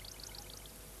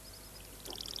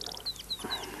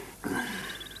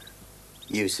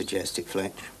 You suggest it,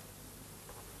 Fletch.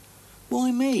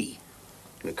 Why me?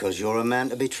 Because you're a man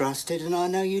to be trusted and I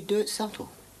know you'd do it subtle.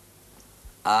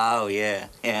 Oh, yeah.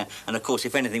 And, of course,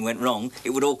 if anything went wrong,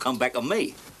 it would all come back on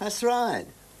me. That's right.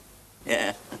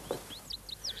 Yeah.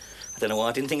 I don't know why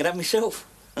I didn't think of that myself.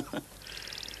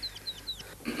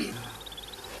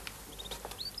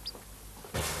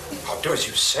 I'll do as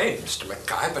you say, Mr.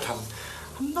 Mackay, but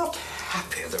I'm not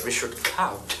happy that we should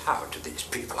kowtow to these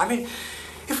people. I mean,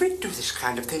 if we do this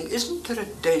kind of thing, isn't there a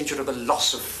danger of a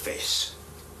loss of face?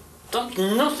 That's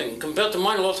nothing compared to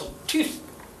my loss of teeth.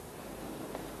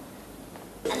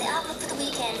 And the outlook for the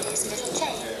weekend is little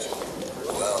change.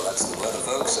 Well, that's the word of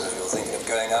folks, and if you're thinking of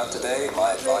going out today,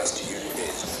 my advice to you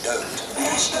is don't.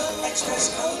 National Express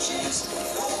coaches.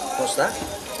 What's that?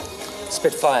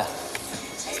 Spitfire.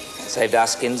 Saved our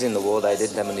skins in the war, they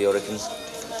did, them and the Hurricanes.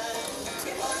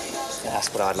 Yeah,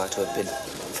 that's what I'd like to have been.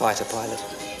 Fighter pilot.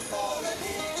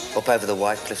 Up over the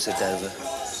White Cliffs of Dover.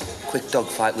 Quick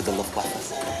dogfight with the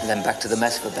Luftwaffe. And then back to the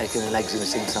mess for bacon and eggs in a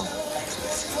sing-song.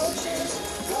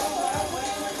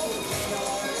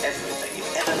 Everything you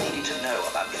ever needed to know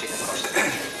about getting across the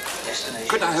destination.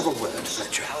 Could I have a word,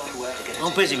 Fletcher?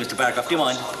 I'm busy, Mr. Barker. Do you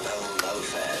mind? Low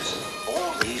fares.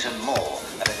 All these and more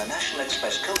are in the National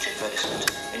Express coach advertisement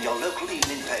in your local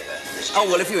evening paper. Oh,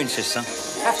 well, if you insist, son.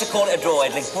 Have to call it a draw,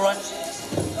 Edley, all right?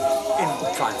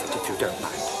 In private, if you don't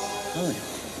mind. Oh,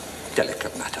 yeah.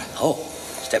 Delicate matter. Oh,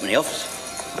 step in the office.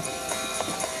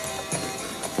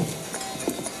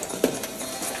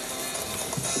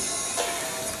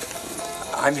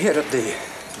 I'm here at the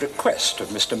request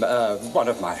of one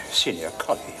of my senior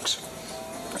colleagues.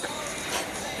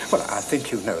 Well, I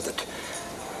think you know that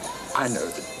I know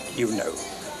that you know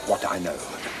what I know.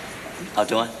 Oh,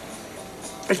 do I?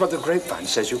 It's what the grapevine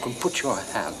says. You can put your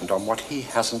hand on what he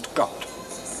hasn't got.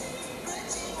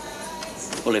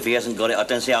 Well, if he hasn't got it, I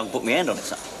don't see how I can put my hand on it,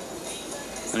 son.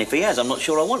 And if he has, I'm not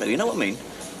sure I want to, you know what I mean?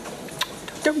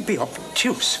 Don't be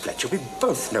obtuse, Fletcher. We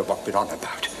both know what we're on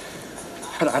about.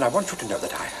 And I want you to know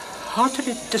that I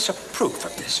heartily disapprove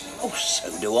of this. Oh,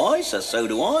 so do I, sir, so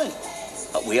do I.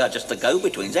 But we are just the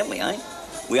go-betweens, aren't we, eh?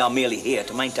 We are merely here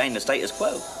to maintain the status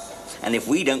quo. And if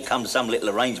we don't come to some little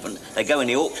arrangement, they go in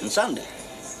the auction Sunday.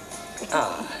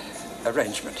 Ah,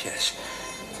 arrangement, yes.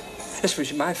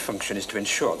 Yes, my function is to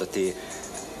ensure that the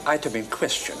item in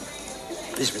question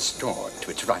is restored to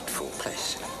its rightful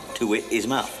place. To wit, his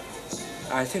mouth.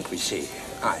 I think we see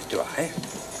eye to eye.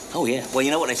 Oh, yeah. Well,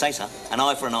 you know what they say, son. An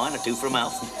eye for an eye and a tooth for a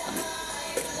mouth.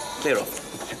 Clear off.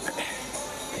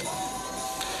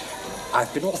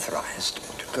 I've been authorised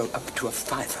to go up to a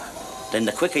fiver. Then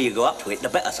the quicker you go up to it, the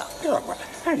better, son. Oh, well,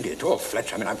 handy it all,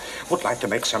 Fletcher. I mean, I would like to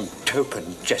make some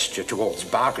token gesture towards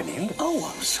bargaining. Oh,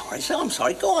 I'm sorry, sir. I'm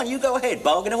sorry. Go on, you go ahead.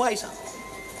 Bargain away, son.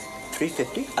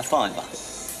 $3.50? A fiver.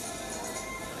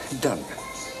 Done.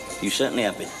 You certainly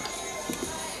have been.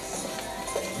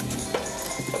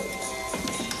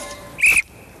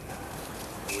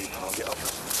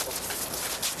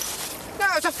 No,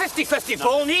 it's a 50-50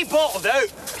 ball, and he bottled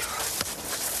out.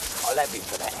 I'll have him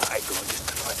for that. I go on, just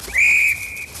try.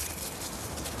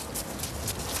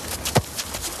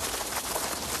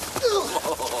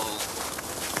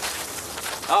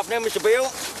 Afternoon, Mr.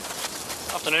 Beale.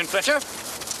 Afternoon, Fletcher.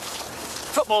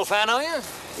 Football fan, are you?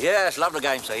 Yeah, it's a lovely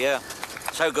game, sir, yeah.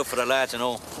 So good for the lads and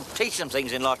all. Teach them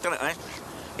things in life, doesn't it, eh?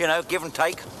 You know, give and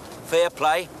take, fair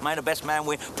play, may the best man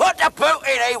win. Put the boot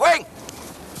in, E-wing!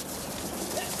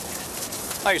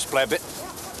 I used to play a bit.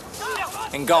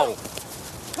 In goal.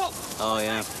 Oh,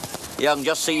 yeah. Yeah, I can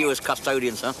just see you as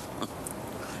custodian, sir.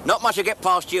 Not much to get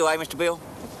past you, eh, Mr. Beale?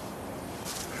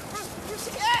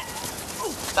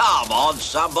 Come on,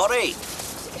 somebody!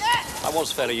 I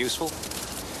was fairly useful.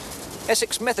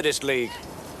 Essex Methodist League.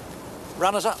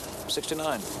 Runners-up,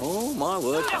 69. Oh, my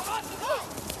word.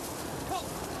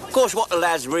 Of course, what the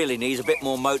lads really need is a bit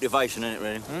more motivation, isn't it,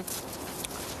 really?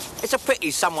 It's a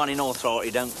pity someone in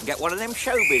authority don't get one of them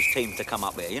showbiz teams to come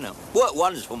up here, you know. Work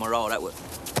wonders for morale, that would.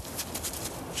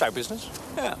 Show business?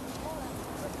 Yeah.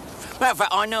 Matter of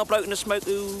fact, I know a bloke in the smoke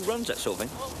who runs that sort of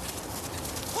thing.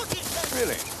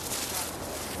 Really?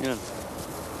 Yeah.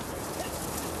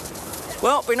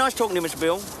 Well, be nice talking to you, Mr.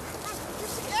 Bill.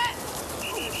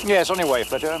 Yes, on your way,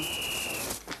 Fletcher.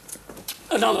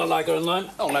 Another lager in line.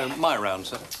 Oh, no, my round,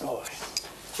 sir. Oh,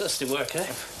 thirsty work, eh?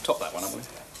 Top that one, haven't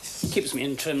we? Keeps me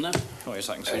in trim, though. Oh, yes,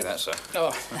 I can see that, sir.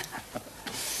 Oh.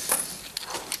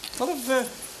 A lot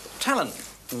of talent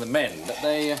in the men, but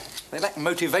they lack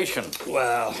motivation.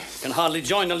 Well, can hardly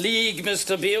join a league,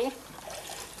 Mr. Beale.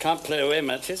 Can't play away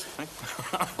matches.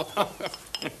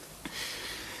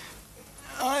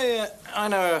 I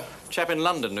know a chap in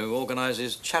London who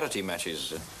organises charity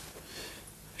matches,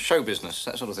 show business,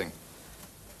 that sort of thing.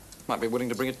 Might be willing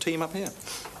to bring a team up here.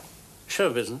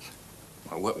 Show business?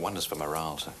 Well, work wonders for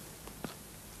morale, sir.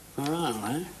 Morale,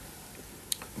 eh?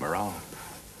 Morale.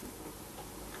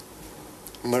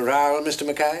 Morale, Mr.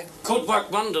 Mackay? Could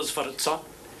work wonders for it, sir.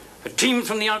 A team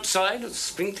from the outside, a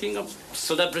sprinkling of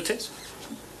celebrities.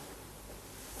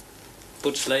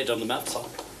 Put Slade on the map, sir.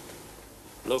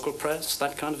 Local press,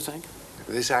 that kind of thing.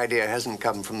 This idea hasn't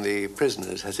come from the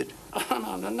prisoners, has it?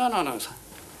 Oh, no, sir.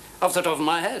 Off the top of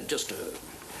my head, just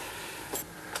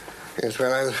Yes,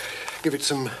 well, I'll give it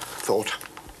some thought.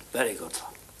 Very good, sir.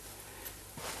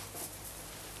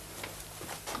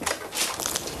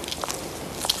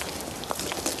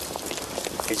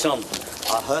 It's on.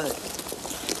 I heard.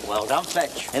 Well done,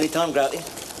 Fletch. Anytime, Grouty.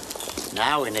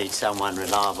 Now we need someone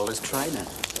reliable as trainer.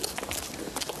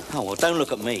 Oh, well, don't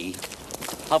look at me.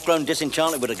 I've grown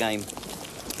disenchanted with the game.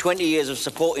 20 years of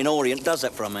supporting Orient does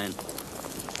that for a man.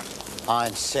 I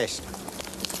insist.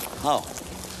 Oh,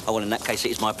 well, in that case,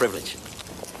 it is my privilege.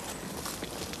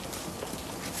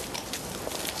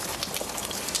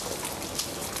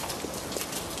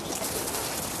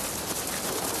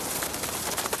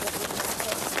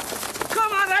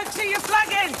 Come on, Oaksy, you're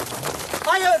flagging!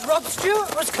 I heard Rob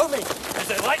Stewart was coming. Is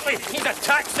it likely? He's a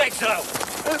tax exile.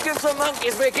 Who gives the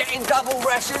monkeys we're getting double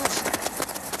rations?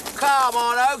 Come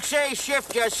on, Oaksy,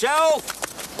 shift yourself.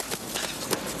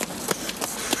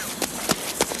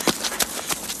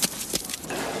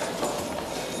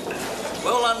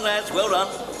 Well done, lads, well done.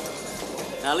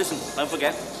 Now, listen, don't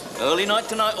forget, early night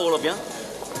tonight, all of you.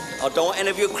 I don't want any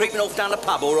of you creeping off down the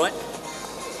pub, all right?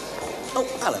 Oh,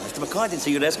 hello, Mr. Mackay, didn't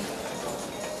see you there, sir.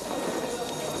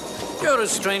 You're a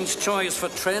strange choice for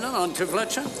trainer, aren't you,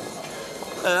 Fletcher?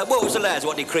 Well, it was the lads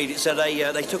what decreed it, so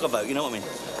they took a vote, you know what I mean?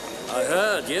 I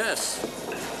heard, yes.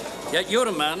 Yet you're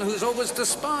a man who's always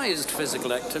despised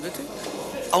physical activity.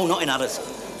 Oh, not in others.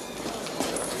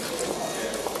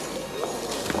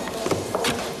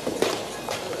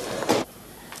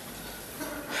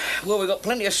 Well, we've got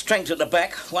plenty of strength at the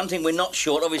back. One thing we're not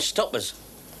short of is stoppers.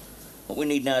 What we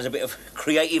need now is a bit of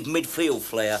creative midfield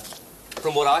flair.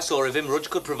 From what I saw of him, Rudge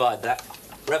could provide that.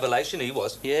 Revelation he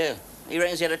was. Yeah. He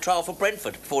reckons he had a trial for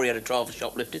Brentford before he had a trial for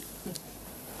shoplifting.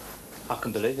 I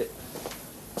can believe it.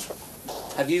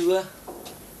 Have you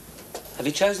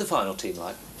chose the final team,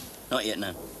 like? Not yet,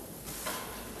 no.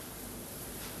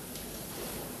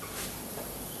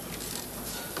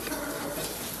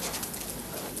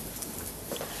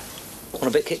 Want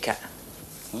a bit Kit Kat?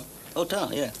 Huh? Oh, tar,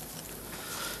 yeah.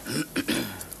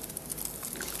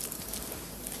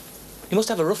 You must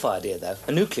have a rough idea, though.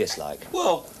 A nucleus, like.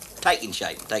 Well, taking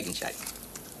shape, taking shape.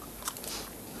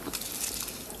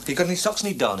 You got any socks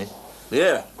need darning?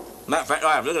 Yeah. Matter of fact,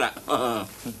 I have. Look at that.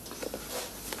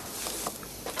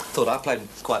 Thought I played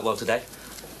quite well today.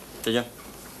 Did you?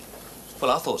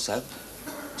 Well, I thought so.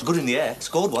 It's good in the air.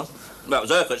 Scored one. Well, it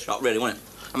was Urquhart's shot, really, wasn't it?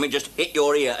 I mean, just hit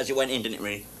your ear as it went in, didn't it,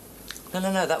 really? No.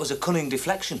 That was a cunning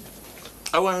deflection.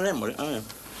 Oh, one of them, was it? Oh, yeah.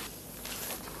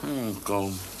 Oh,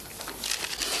 God.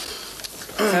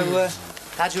 So,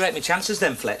 how do you rate my chances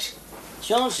then, Fletch?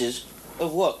 Chances?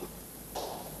 Of what?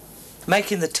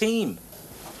 Making the team.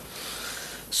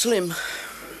 Slim.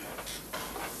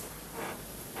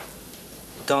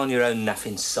 Darn your own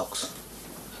naffing socks.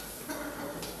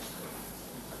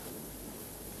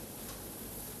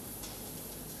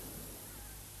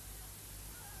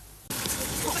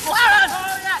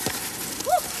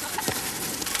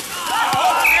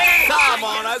 Come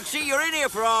on, Oaksy, you're in here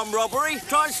for armed robbery.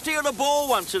 Try and steal the ball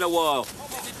once in a while.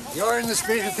 You're in the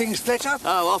spirit of things, Fletcher?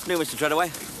 Oh, afternoon, Mr. Treadaway.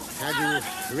 How do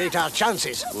you rate our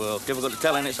chances? Well, difficult to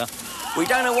tell, ain't it, sir? We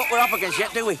don't know what we're up against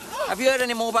yet, do we? Have you heard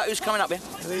any more about who's coming up here?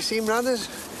 They seem rather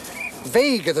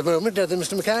vague at the moment, don't they,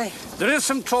 Mr. Mackay? There is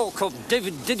some talk of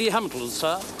David Diddy Hamilton,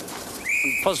 sir.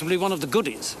 And possibly one of the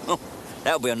goodies. Oh,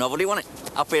 that would be a novelty, wouldn't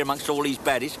it? Up here amongst all these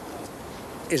baddies.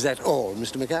 Is that all,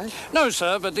 Mr. Mackay? No,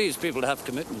 sir, but these people have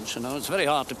commitments, you know. It's very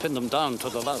hard to pin them down to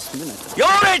the last minute. Your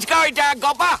head's going down,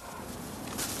 Godber!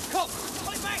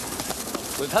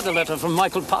 We've had a letter from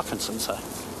Michael Parkinson, sir.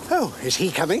 Oh, is he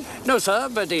coming? No, sir,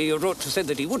 but he wrote to say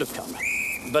that he would have come.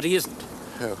 But he isn't.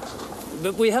 Oh.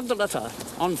 But we have the letter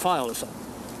on file, sir.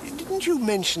 Didn't you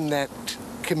mention that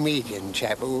comedian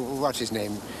chap? What's his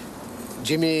name?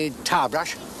 Jimmy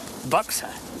Tarbrush? Buck, sir?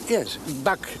 Yes,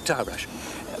 Buck Tarbrush.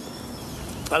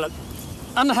 Well,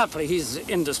 unhappily, he's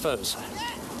indisposed, sir.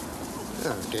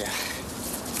 Oh, dear.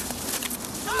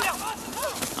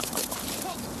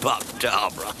 Buck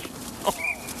Tarbrush.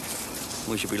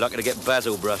 We should be lucky to get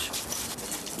Basil Brush.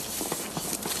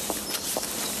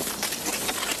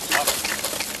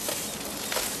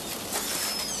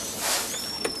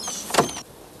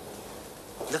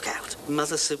 Look out,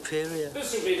 Mother Superior.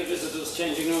 This will be the visitors'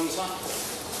 changing room, sir.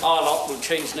 Our lot will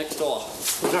change next door.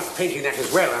 We're not painting that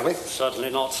as well, are we?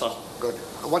 Certainly not, sir. Good.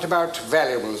 What about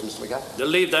valuables, Mr. Mackay? They'll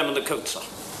leave them in the coat, sir.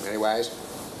 Very wise.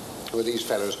 Who are these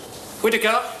fellows?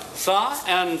 Whittaker, sir,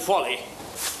 and Wally.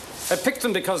 I picked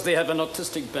them because they have an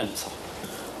autistic bent, sir.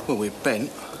 Well, we're bent.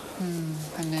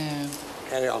 I know.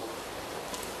 Carry on.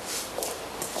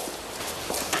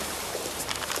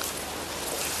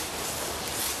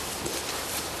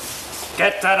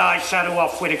 Get that eyeshadow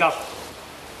off, Whittaker.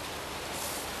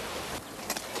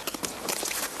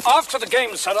 After the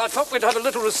game, sir, I thought we'd have a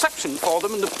little reception for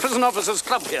them in the Prison Officers'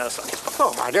 Club here, sir.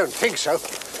 Oh, I don't think so.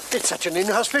 It's such an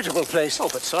inhospitable place. Oh,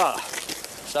 but, sir,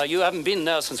 you haven't been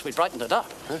there since we brightened it up.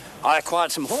 Huh? I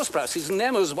acquired some horse brassies, and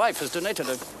Nemo's wife has donated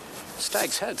a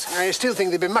stag's head. I still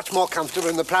think they'd be much more comfortable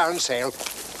in the plough and sale.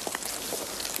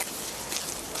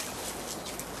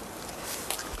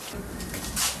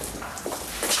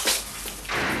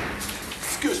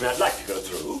 Excuse me, I'd like to go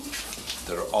through.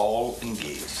 They're all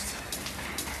engaged.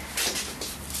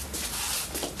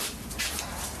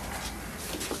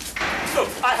 Look,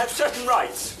 I have certain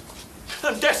rights.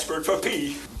 I'm desperate for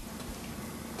pee.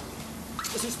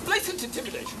 This is blatant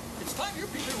intimidation. It's time you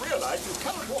people realize you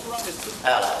cannot walk around this...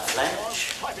 Hello,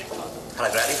 Fletch. Hello,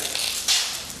 Grady.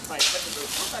 I intend to go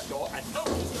through that door and no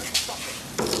one is going to stop me.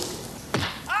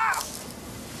 Ah!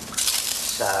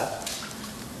 So,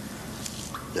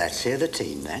 let's hear the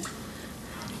team then.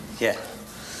 Yeah.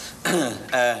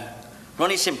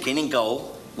 Ronnie Simpkin in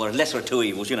goal. Well, lesser of two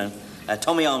evils, you know.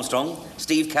 Tommy Armstrong,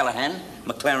 Steve Callaghan,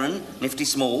 McLaren, Nifty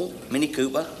Small, Minnie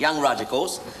Cooper, young Roger, of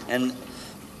course, and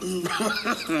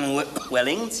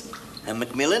Wellings, and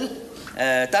Macmillan,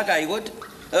 Doug Haywood,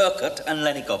 Urquhart, and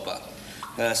Lenny Copper.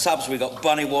 Subs, we got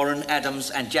Bonnie Warren,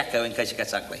 Adams, and Jacko in case it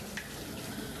gets ugly.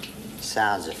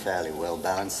 Sounds a fairly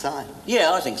well-balanced side.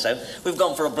 Yeah, I think so. We've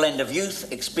gone for a blend of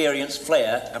youth, experience,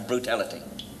 flair, and brutality.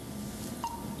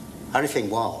 Only thing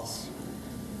was,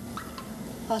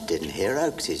 I didn't hear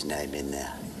Oakes's name in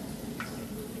there.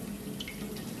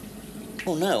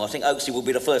 Oh, no, I think Oakesy will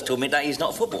be the first to admit that he's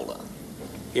not a footballer.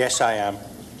 Yes, I am.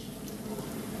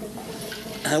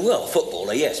 Well,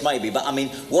 footballer, yes, maybe, but I mean,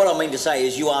 what I mean to say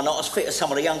is you are not as fit as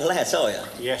some of the younger lads, are you?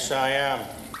 Yes, I am.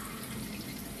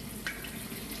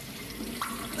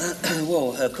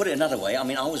 Well, put it another way, I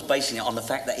mean, I was basing it on the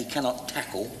fact that he cannot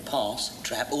tackle, pass,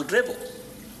 trap, or dribble.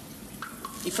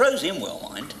 He throws in well,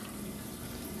 mind.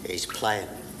 He's playing.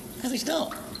 No, he's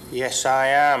not. Yes, I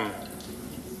am.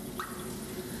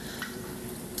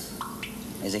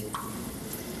 Is he?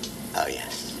 Oh,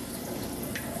 yes.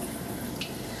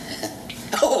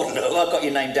 Oh, no, I've got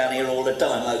your name down here all the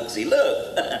time, Oaksy.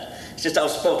 Look. It's just I've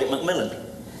spelled it Macmillan.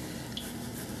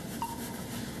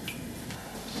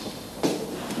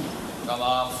 Come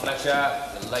on, Fletcher.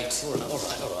 You're late. All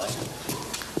right.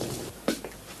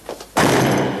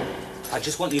 I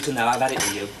just want you to know I've had it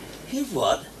with you. You've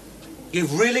what?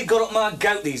 You've really got up my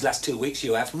goat these last 2 weeks,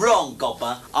 you have. Wrong,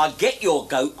 Godber. I get your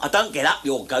goat. I don't get up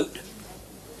your goat.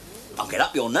 I'll get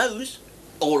up your nose.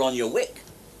 Or on your wick.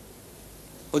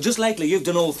 Well, just lately you've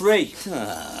done all three. You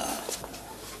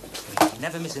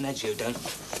never miss an edge, you don't.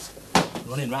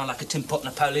 Running round like a tin pot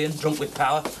Napoleon, drunk with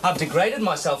power. I've degraded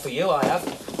myself for you, I have.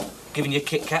 Giving you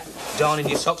Kit Kat, darning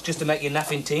your socks just to make your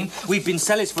naffing team. We've been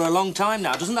sellies for a long time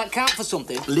now. Doesn't that count for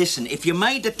something? Listen, if you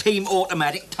made the team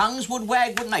automatic, tongues would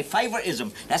wag, wouldn't they?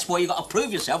 Favouritism. That's why you got to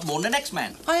prove yourself more than the next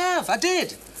man. I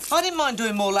did. I didn't mind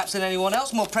doing more laps than anyone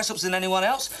else, more press-ups than anyone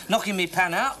else, knocking me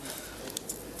pan out.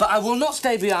 But I will not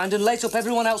stay behind and lace up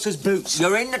everyone else's boots.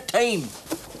 You're in the team.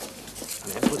 I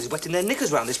mean, everybody's wetting their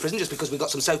knickers round this prison just because we've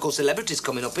got some so-called celebrities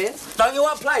coming up here. Don't you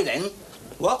want to play, then?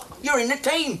 What? You're in the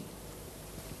team.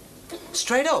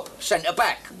 Straight up? Centre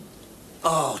back.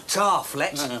 Oh, tar,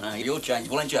 Fletch. You're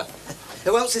changeable, ain't you?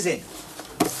 Who else is in?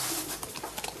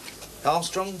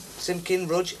 Armstrong, Simpkin,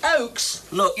 Rudge, Oakes.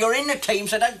 Look, you're in the team,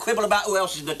 so don't quibble about who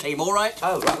else is in the team, all right?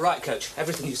 Oh, right, Coach.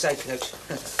 Everything you say, Coach.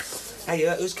 Hey,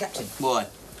 who's captain? Why?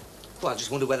 Well, I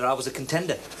just wondered whether I was a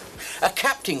contender. A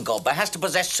captain, Godber, has to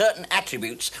possess certain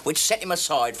attributes which set him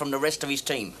aside from the rest of his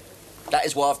team. That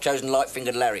is why I've chosen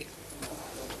Light-Fingered Larry.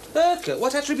 Urquhart,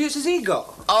 what attributes has he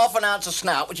got? Half an ounce of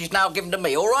snout, which is now given to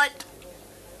me, all right?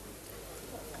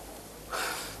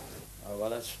 Oh, well,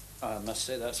 that's... I must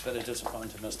say that's very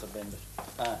disappointing, Mr. Bender.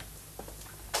 Ah,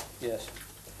 yes.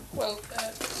 Well,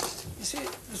 you see,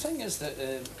 the thing is that...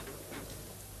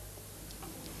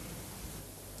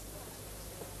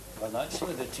 well,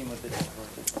 actually, the team would be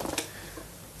disappointed.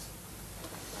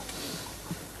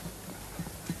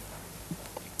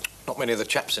 Not many of the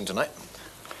chaps in tonight.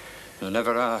 There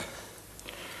never are.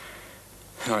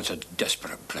 Oh, it's a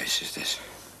desperate place, is this.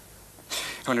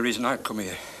 Only reason I come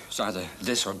here is either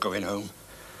this or going home.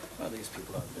 Well, these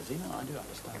people are busy. No, I do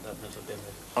understand that, Mr. Bender.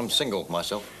 I'm single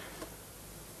myself.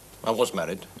 I was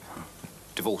married.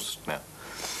 Divorced now.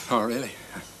 Oh, really?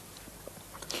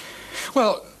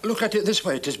 Well, look at it this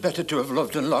way. It is better to have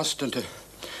loved and lost than to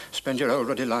spend your whole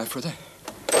ruddy life with her.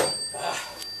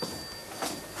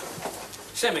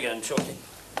 Same again, Chalky.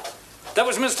 That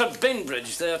was Mr.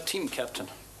 Bainbridge, their team captain.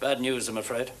 Bad news, I'm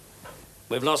afraid.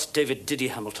 We've lost David Diddy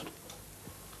Hamilton.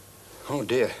 Oh,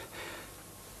 dear.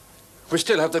 We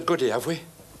still have the goodie, have we?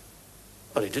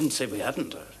 Well, he didn't say we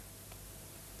hadn't.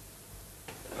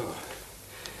 Oh.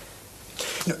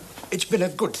 No, it's been a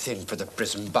good thing for the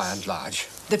prison, by and large.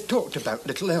 They've talked about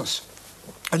little else.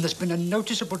 And there's been a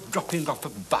noticeable dropping off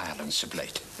of violence of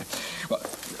late. Well,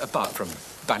 apart from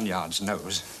Banyard's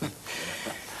nose.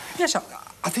 Yes,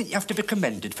 I think you have to be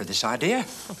commended for this idea.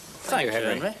 Thank you,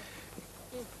 Henry.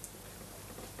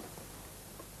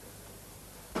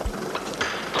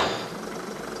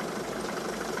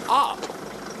 Ah!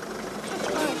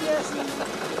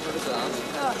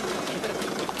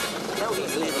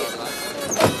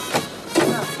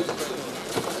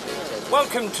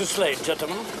 Welcome to Slade,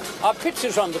 gentlemen. Our pitch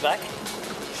is round the back.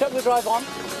 Shall we drive on?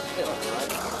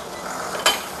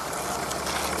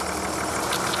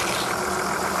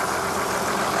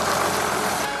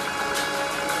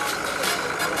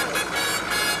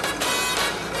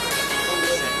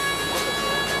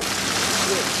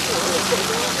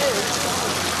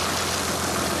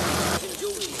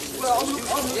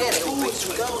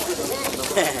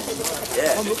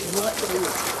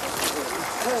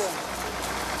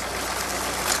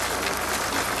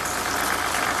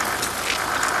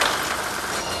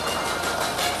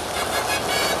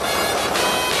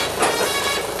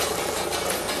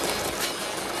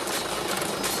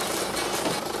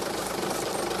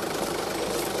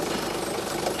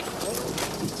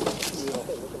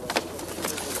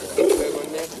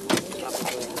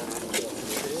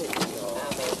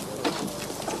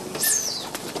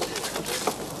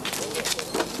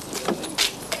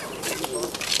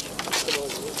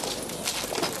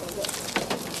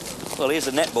 Well, here's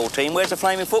the netball team. Where's the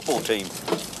flaming football team?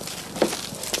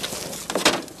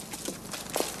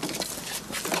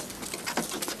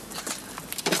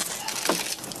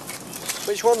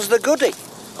 Which one's the goodie?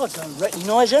 I don't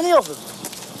recognise any of them.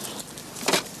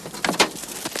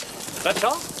 That's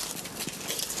all?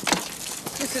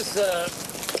 This is,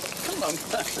 come on.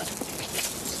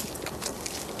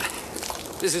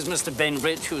 This is Mr.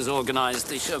 Bainbridge, who's organised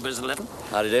the Showbiz 11.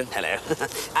 How do you do? Hello.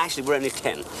 Actually, we're only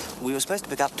 10. We were supposed to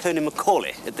pick up Tony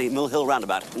Macaulay at the Mill Hill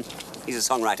Roundabout. He's a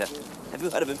songwriter. Have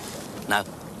you heard of him? No.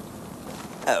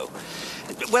 Oh.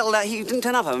 Well, he didn't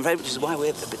turn up, I'm afraid, which is why we're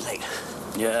a bit late.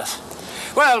 Yes.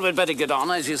 Well, we'd better get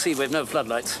on. As you see, we've no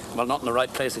floodlights. Well, not in the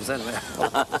right places, anyway.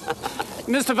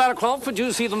 Mr. Barraclough, would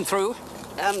you see them through?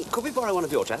 Could we borrow one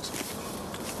of your chaps?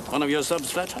 One of your subs,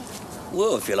 Fletcher?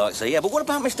 Well, if you like, sir, yeah. But what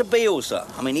about Mr. Beale, sir?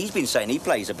 I mean, he's been saying he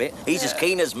plays a bit. He's as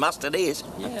keen as mustard is.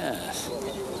 Yes.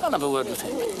 I'll have a word with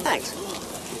him. Thanks.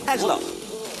 Thanks a lot.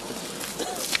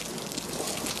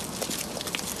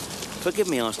 Forgive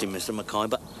me asking, Mr. Mackay,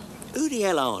 but who the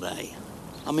hell are they?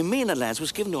 I mean, me and the lads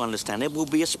was given to understand there will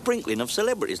be a sprinkling of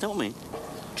celebrities, don't we?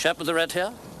 Chap with the red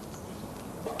hair?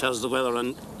 Tells the weather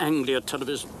on Anglia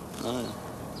television. Oh.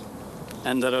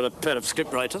 And there are a pair of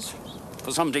scriptwriters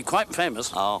for somebody quite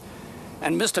famous. Oh.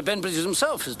 And Mr. Bainbridge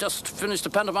himself has just finished a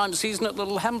pantomime season at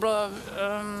Little Hambra,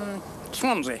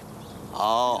 Swansea.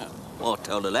 Oh. Yeah. Well,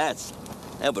 tell the lads.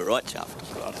 They'll be right chuffed.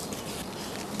 Right.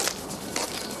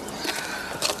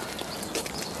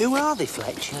 Who are they,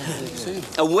 Fletch?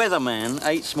 A weatherman,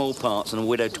 8 small parts, and a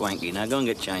widow twanky. Now go and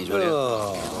get changed, will you?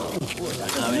 Oh.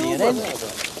 How many of them?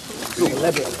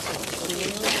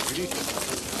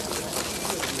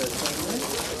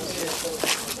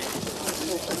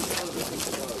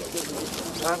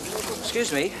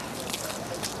 Excuse me.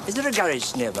 Is there a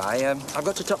garage nearby? I've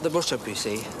got to top the bus up, you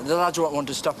see. The lads won't want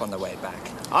to stop on the way back.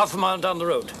 Half a mile down the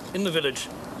road, in the village,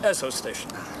 Esso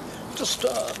station. Just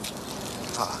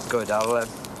Oh, good.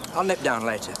 I'll nip down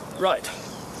later. Right.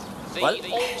 Well,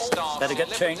 better get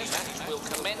changed. Will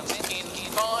commence in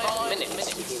 5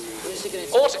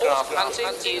 minutes. Autograph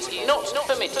hunting is not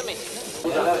permitted.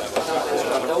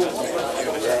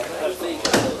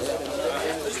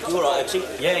 You all right, Oaksy?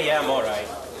 Yeah, I'm all right.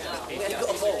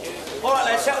 All right,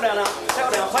 lads, settle down now.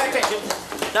 Settle down, pay attention.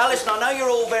 Now, listen, I know you're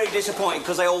all very disappointed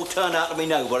because they all turned out to be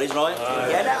nobodies, right?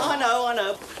 Yeah, I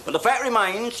know. But the fact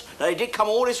remains that they did come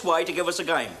all this way to give us a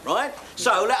game, right?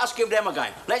 So, let us give them a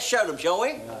game. Let's show them, shall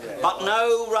we? But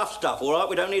no rough stuff, all right?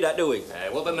 We don't need that, do we?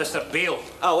 What about Mr. Beale?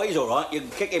 Oh, he's all right. You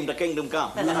can kick him to kingdom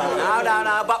come.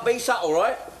 No, but be subtle,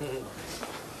 right?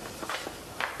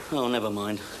 Oh, never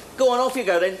mind. Go on, off you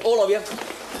go then, all of you.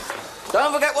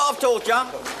 Don't forget what I've taught you.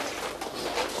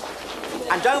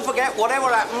 And don't forget, whatever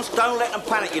happens, don't let them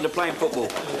panic you into playing football.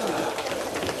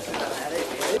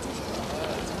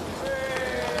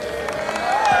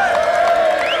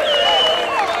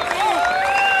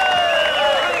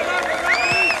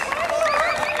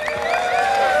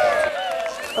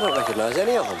 I don't recognise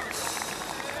any of them.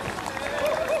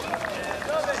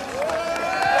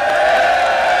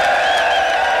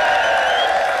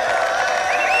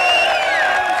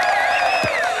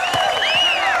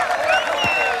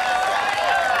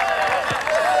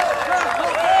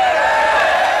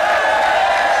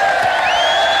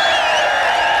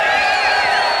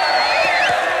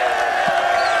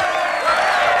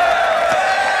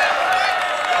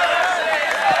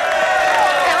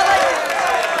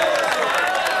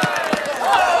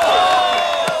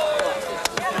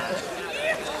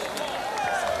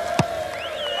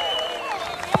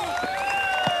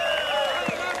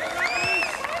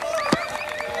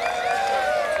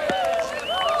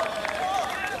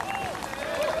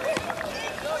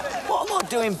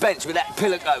 Bench with that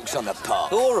pillock oaks on the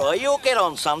park. All right, you'll get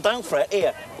on some, don't fret.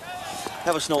 Here,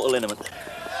 have a snort of liniment.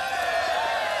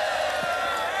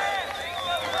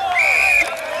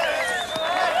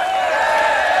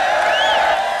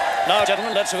 Now,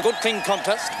 gentlemen, let's have a good, clean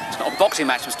contest. It's not a boxing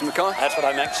match, Mr. Mackay. That's what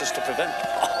I'm anxious to prevent.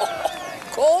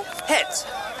 Call heads.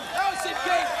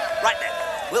 Right then.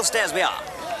 We'll stay as we are.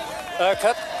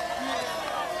 Cut.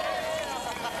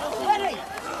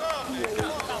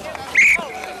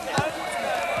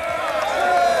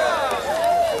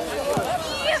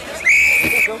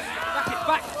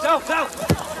 Go!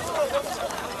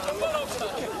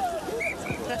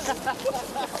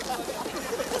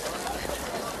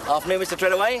 Afternoon, Mr.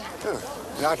 Treadaway. Oh,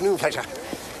 good afternoon, Fletcher.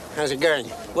 How's it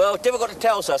going? Well, difficult to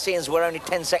tell, sir, seeing as we're only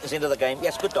 10 seconds into the game.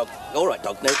 Yes, good dog. All right,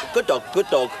 dog. No, good dog, good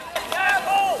dog.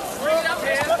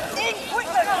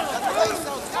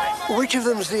 Which of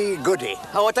them's the goodie?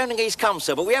 Oh, I don't think he's come,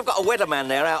 sir, but we have got a weatherman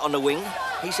there out on the wing.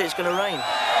 He says it's going to rain.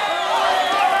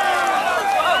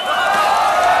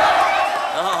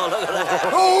 Oh, look at that.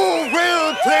 Oh,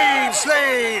 well played,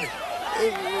 Slade!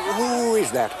 Who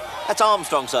is that? That's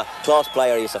Armstrong, sir. Class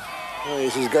player, he is, sir. Oh,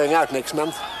 yes, he's going out next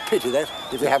month. Pity that,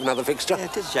 if we have another fixture. Yeah,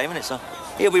 it is a shame, isn't it, sir?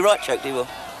 He'll be right choked, he will.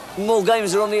 More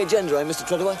games are on the agenda, eh, Mr.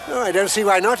 Treadaway? Oh, I don't see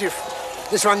why not, if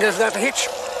this one goes without a hitch.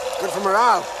 Good for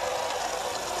morale.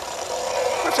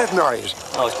 What's that noise?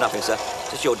 Oh, it's nothing, sir.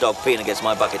 Just your dog peeing against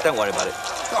my bucket. Don't worry about it.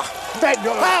 Oh, bed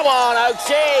your... Come on,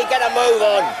 Oaksy! Get a move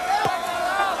on!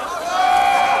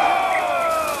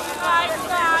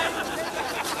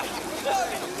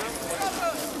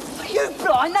 You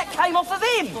blind, that came off of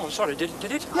him! Oh, sorry, did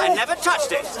it? Yeah. I never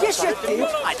touched it. Yes, you did.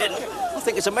 I didn't. I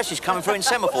think it's a message coming through in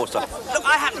semaphore, sir. Look,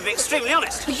 I happen to be extremely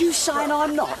honest. Are you saying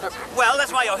I'm not? Well,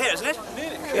 that's why you're here, isn't it?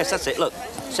 Yes, that's it. Look,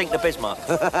 sink the Bismarck.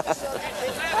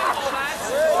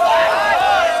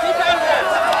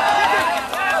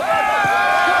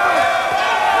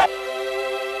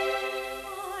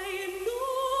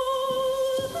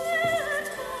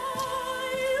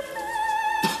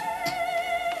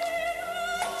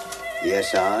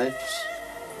 Yes, Ives?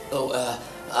 Oh,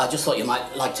 I just thought you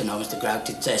might like to know, Mr. Grout.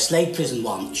 It's Slade Prison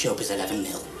 1, show up is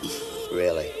 11-0.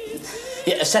 Really?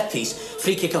 Yeah, a set piece,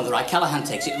 free kick on the right, Callahan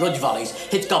takes it, Rudge volleys,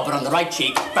 hits Godber on the right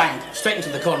cheek, bang, straight into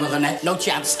the corner of the net, no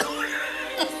chance.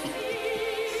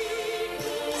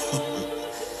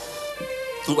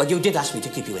 Well, you did ask me to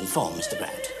keep you informed, Mr.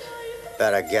 Grout.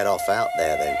 Better get off out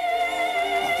there, then.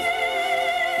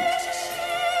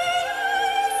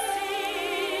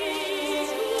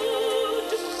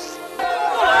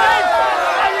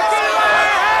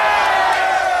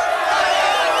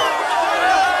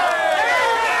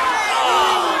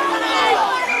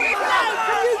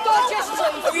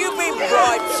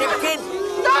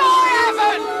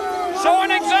 Show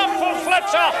an example,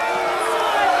 Fletcher!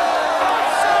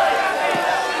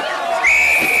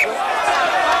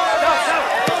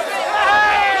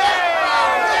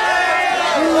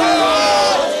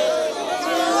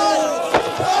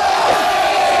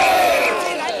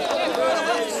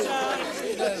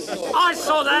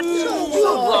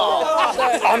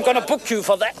 I'm going to book you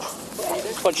for that.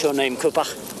 What's your name, Cooper?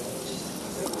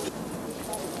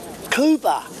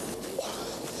 Cooper.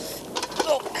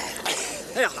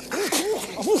 There.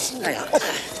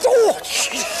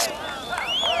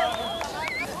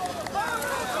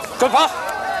 Cooper?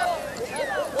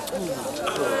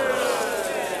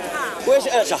 Where's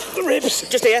it, sir? The ribs.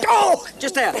 Just here. Oh!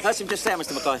 Just there. That's him just there,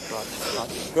 Mr. Mackay.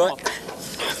 Right.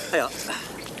 There.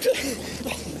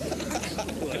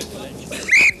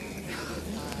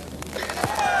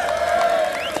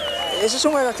 Is there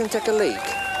somewhere I can take a leak?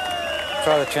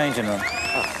 Try the changing room.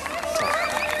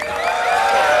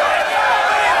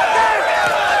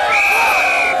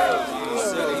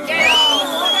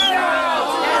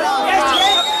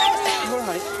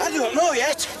 I don't know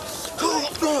yet.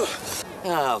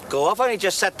 Oh, go. I've only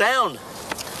just sat down.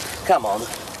 Come on.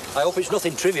 I hope it's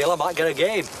nothing trivial. I might get a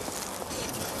game.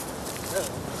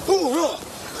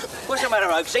 What's the matter,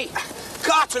 Oaksy?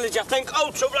 Cartilage, I think.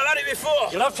 Oh, trouble. I've had it before.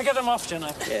 You'll have to get them off, you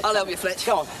know. Yeah. I'll help you, Fletch.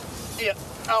 Come on. Yeah,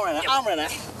 I'll run out.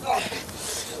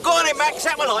 Go on in, Max.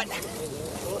 Set my light.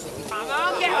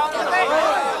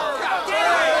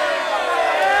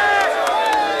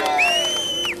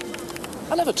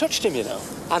 I never touched him, you know.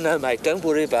 I know, mate. Don't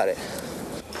worry about it.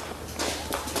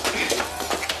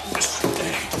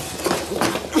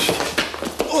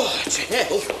 Oh, it's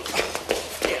hell.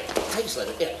 Yeah, take this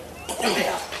letter. Yeah.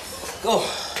 Go.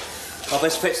 I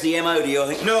best fetch the MO, do you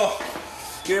think? No.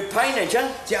 You're in pain then,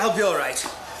 John? Yeah, I'll be all right.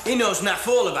 He knows naff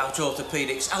all about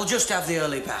orthopaedics. I'll just have the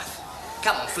early bath.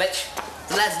 Come on, Fletch.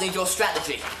 The lads need your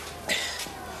strategy.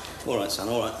 All right, son,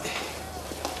 all right.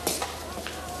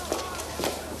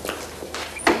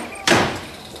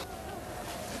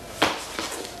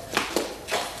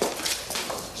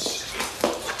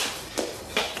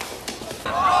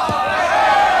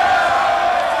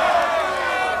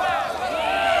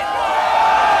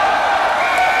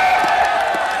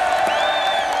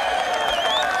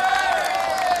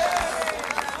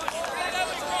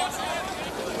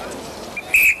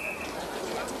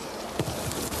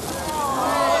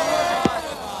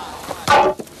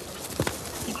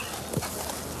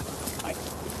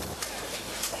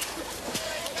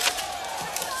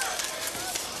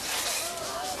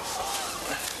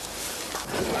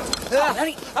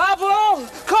 Avon!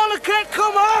 Call the kid,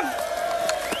 come on!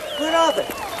 Where are they?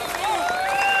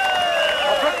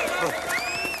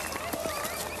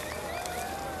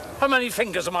 How many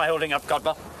fingers am I holding up,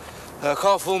 Godber?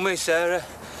 Can't fool me, Sarah.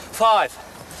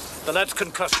 5. The lads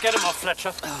can cuss. Get him off,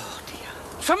 Fletcher. Oh, dear.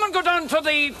 Someone go down to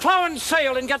the plough and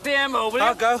sail and get the MO, will you?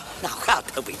 I'll go. No, God,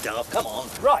 don't be daft. Come on.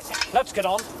 Right, let's get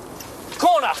on.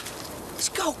 Corner. Let's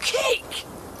go kick.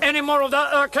 Any more of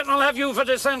that, Urquhart, and I'll have you for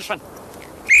dissension.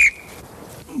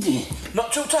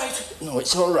 Not too tight. No,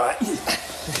 it's all right.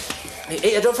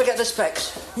 Here, don't forget the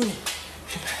specs.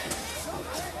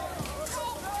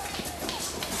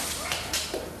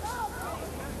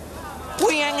 What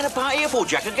are you hanging about here for,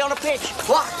 Jack? Get on a pitch.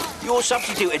 What? You're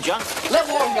substituted, John. Let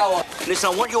one go on.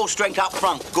 Listen, I want your strength up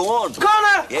front. Go on.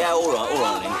 Corner! Yeah, all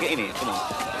right, then. Get in here, come on.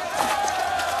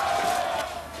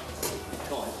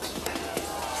 Come on.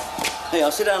 Hey,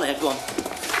 I'll sit down there, go on.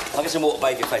 I'll get some water,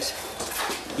 bathe your face.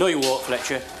 No, you won't,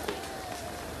 Fletcher.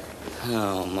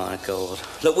 Oh, my God.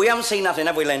 Look, we haven't seen nothing,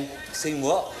 have we, Len? Seen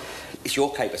what? It's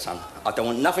your caper, son. I don't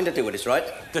want nothing to do with this, right?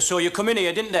 They saw you come in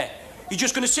here, didn't they? You're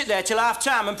just going to sit there till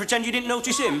half-time and pretend you didn't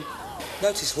notice him?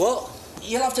 Notice what?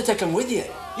 You'll have to take him with you.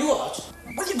 You what?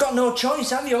 Well, you've got no choice,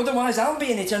 have you? Otherwise, I'll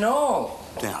be in it and all.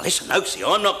 Now, listen, Oaksy,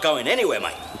 I'm not going anywhere,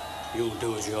 mate. You'll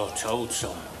do as you're told,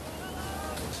 son.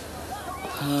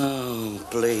 Oh,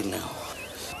 bleed now.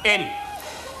 In.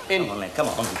 Come on, Len, come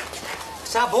on.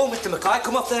 It's our ball, Mr. Mackay.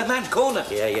 Come off there, man. Corner.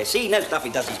 Yeah, see, he knows stuff he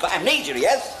does. He's got amnesia, he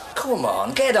has. Come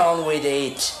on, get on with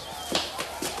it.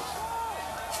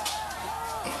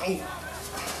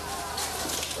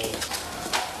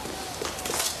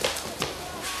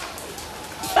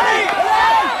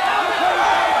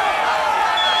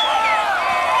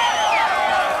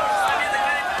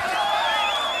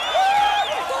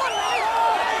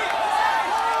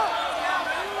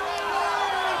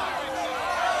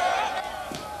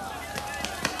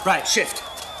 Right, shift.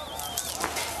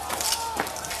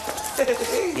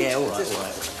 Yeah, all right, all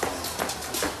right.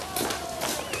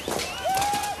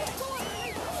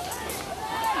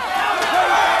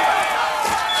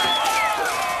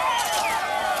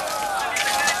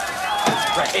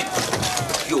 Right, in.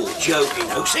 You're joking,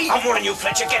 Oaksy. I'm warning you,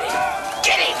 Fletcher. Get in.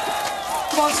 Get in!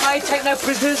 Come on, Slade, take no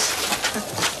prisoners.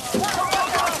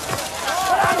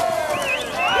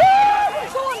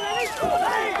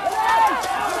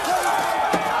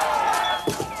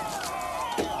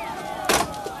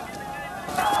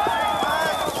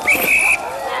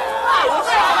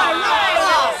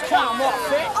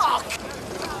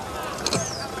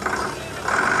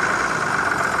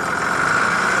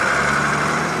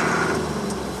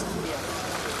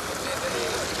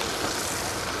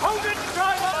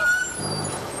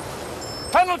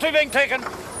 Casualty being taken.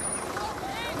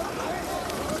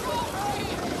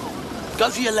 Go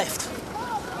to your left.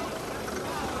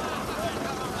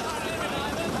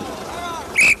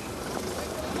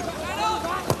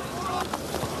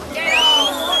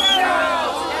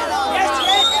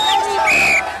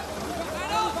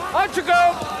 Out you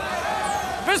go.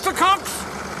 Mr. Cox,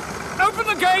 open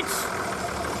the gates.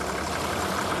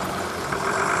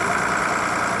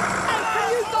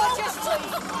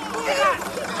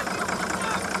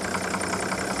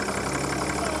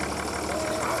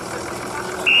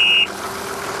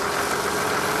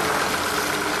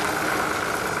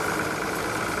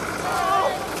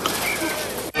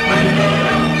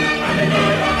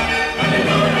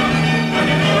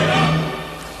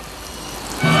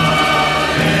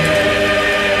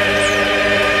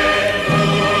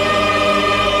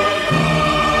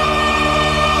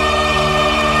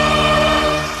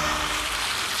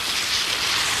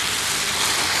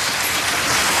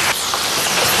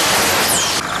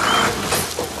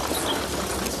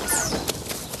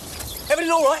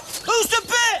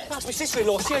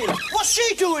 Sister-in-law, Sheila. What's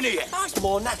she doing here? Oh, it's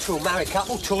more natural married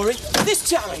couple touring. This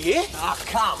time of year. Ah, oh,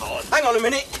 come on. Hang on a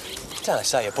minute. Don't I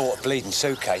say I bought a bleeding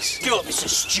suitcase? Don't be so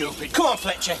stupid. Come on,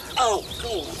 Fletcher. Oh,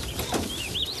 cool.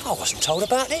 I wasn't told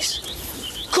about this.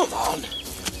 Come on.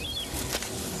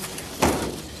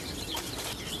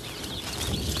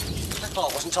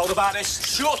 I wasn't told about this.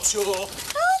 Shut up.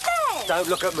 Okay. Don't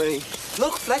look at me.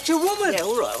 Look, Fletcher, woman. Yeah,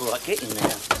 all right, get in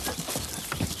there.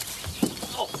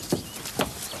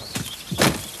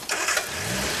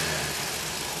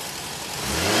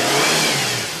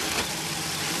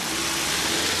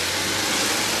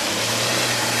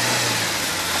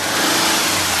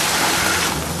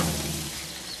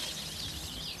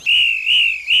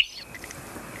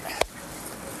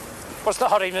 What's the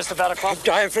hurry, Mr. Barker? I'm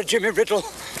dying for a Jimmy Riddle.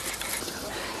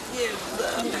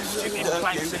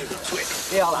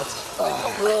 Yeah, I'll have it.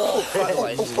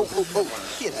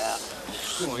 Get out.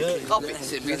 Well,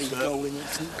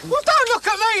 don't look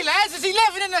at me, lads. There's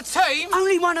 11 in the team.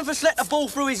 Only one of us let the ball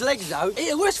through his legs, though.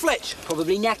 Yeah, where's Fletch?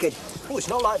 Probably knackered. Oh, it's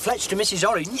not like Fletch to Mrs.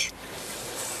 Orange.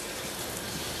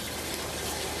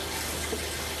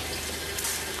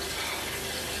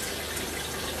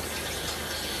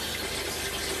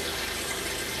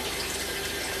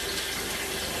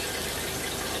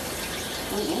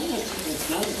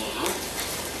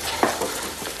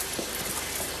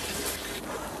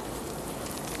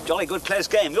 Jolly good close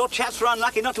game. Your chaps were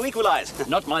unlucky not to equalise.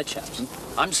 Not my chaps.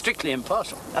 I'm strictly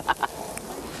impartial.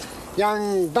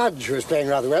 Young Budge was playing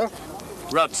rather well.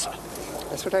 Rudd, sir.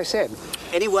 That's what I said.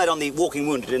 Any word on the walking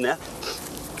wounded in there?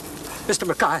 Mr.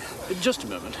 Mackay. Just a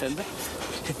moment, Henry.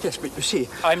 Yes, but you see...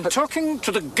 I'm talking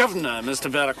to the governor, Mr.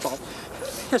 Barker.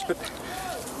 Yes, but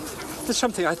there's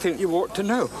something I think you ought to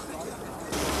know.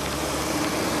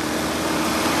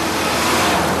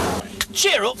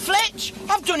 Cheer up, Fletch.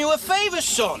 I've done you a favour,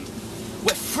 son.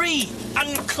 We're free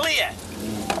and clear.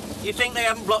 You think they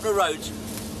haven't blocked the roads?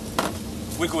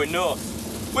 We're going north.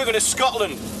 We're going to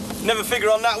Scotland. Never figure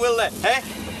on that, will they? Eh?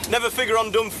 Never figure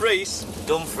on Dumfries.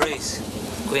 Dumfries.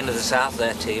 Queen of the South,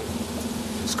 their team.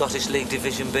 Scottish League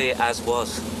Division B, as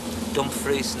was.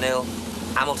 Dumfries 0,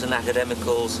 Hamilton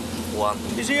Academicals 1.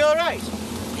 Is he all right?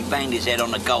 He banged his head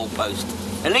on the goalpost.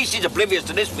 At least he's oblivious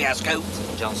to this fiasco.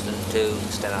 Johnston 2,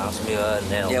 Stenhousemuir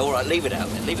 0. Yeah, all right, leave it out,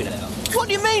 then. Leave it out. What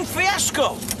do you mean,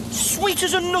 fiasco? Sweet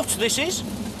as a nut, this is.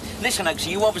 Listen,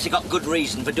 Oaksy, you obviously got good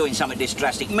reason for doing something this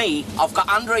drastic. Me, I've got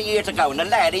under a year to go, and the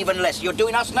lad even less. You're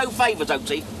doing us no favours,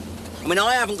 Oaksy. I mean,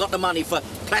 I haven't got the money for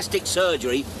plastic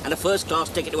surgery and a first-class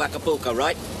ticket to Acapulco,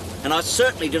 right? And I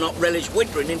certainly do not relish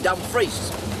wintering in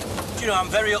Dumfries. Do you know, I'm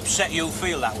very upset you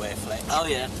feel that way, Fletch. Oh,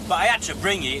 yeah? But I had to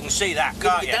bring you. You can see that,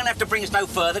 can't you? You don't have to bring us no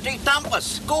further, do you? Dump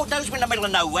us. God knows we're in the middle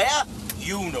of nowhere.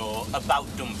 You know about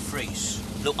Dumfries.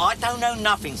 Look, I don't know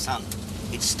nothing, son.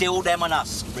 It's still them and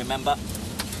us, remember?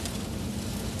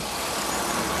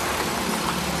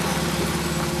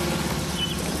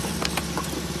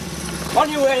 On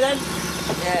your way, then?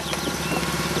 Yeah.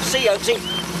 See you, Oaksy.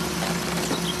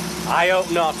 I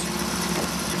hope not.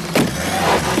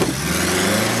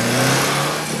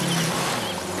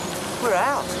 We're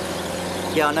out.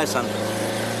 Yeah, I know, son.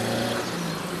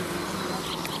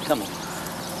 Come on.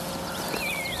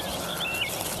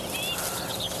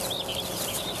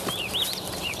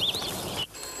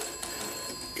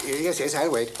 Yes,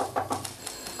 I'll wait.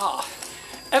 Ah,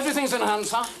 everything's in hand,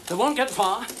 sir. They won't get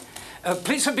far.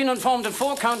 Police have been informed in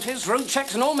 4 counties, road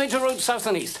checks on all major roads south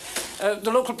and east.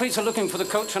 The local police are looking for the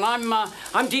coach, and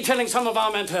I'm detailing some of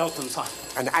our men to help them, sir.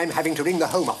 And I'm having to ring the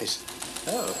Home Office.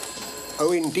 Oh.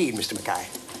 Oh, indeed, Mr. Mackay.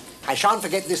 I shan't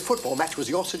forget this football match was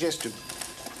your suggestion.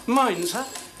 Mine, sir?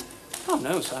 Oh,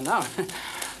 no, sir, no.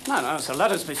 No, sir,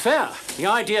 let us be fair. The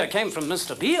idea came from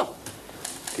Mr. Beale.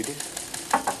 Did it?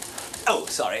 Oh,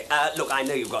 sorry. Look, I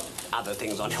know you've got other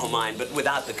things on your mind, but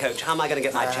without the coach, how am I going to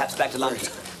get my chaps back to London?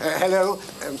 Hello.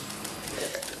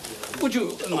 Would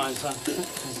you mind, sir?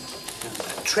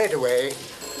 Treadaway,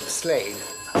 Slade.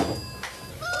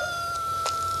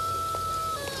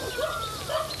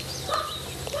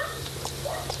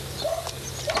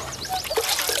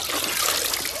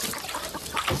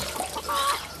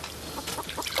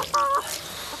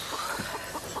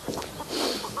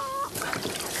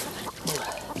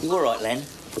 You all right, Len? I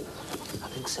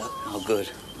think so. Oh,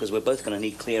 good. Because we're both going to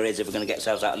need clear heads if we're going to get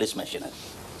ourselves out of this mess, you know.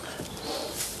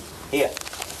 Here.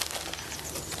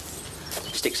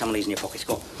 Stick some of these in your pockets,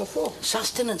 go on. What for?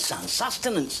 Sustenance, son,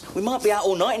 sustenance. We might be out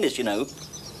all night in this, you know.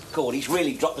 God, he's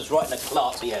really dropped us right in the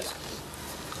clarts, he has.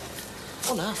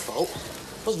 Not our fault.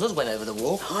 Wasn't us went over the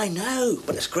wall. I know,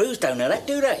 but the screws don't know that,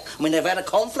 do they? I mean, they've had a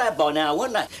conflab by now,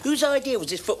 wouldn't they? Whose idea was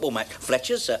this football match?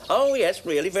 Fletcher's, sir? Oh, yes,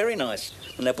 really, very nice.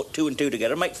 And they'll put 2 and 2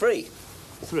 together and make 3.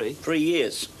 3? 3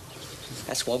 years.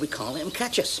 That's why we can't let them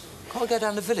catch us. Can't we go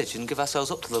down the village and give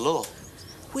ourselves up to the law?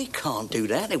 We can't do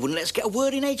that. They wouldn't let us get a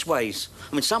word in edgeways.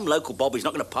 I mean, some local bobby's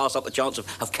not going to pass up the chance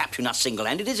of capturing us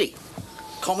single-handed, is he?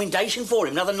 Commendation for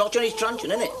him. Another notch on his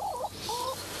truncheon, isn't it?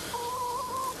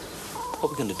 What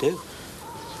are we going to do?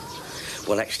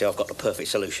 Well, actually, I've got the perfect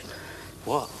solution.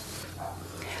 What?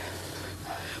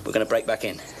 We're going to break back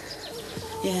in.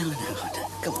 Yeah, I know.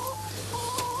 Come on.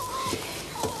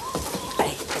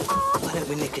 Hey, why don't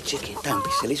we nick a chicken? Don't be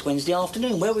silly. It's Wednesday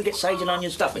afternoon. Where we get sage and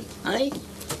onion stuffing, eh?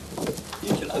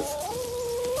 You should loaf.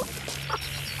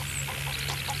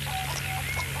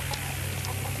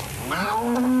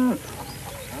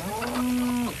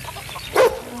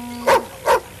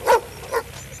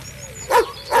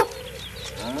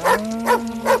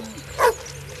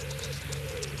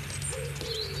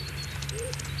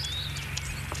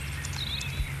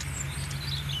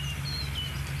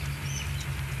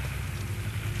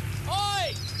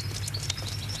 Oi!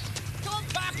 Come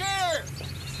back here!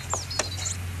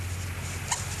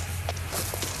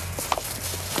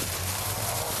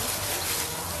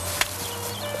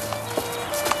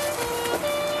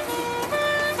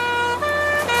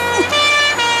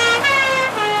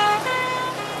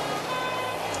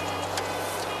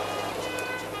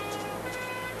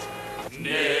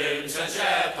 Nymphs and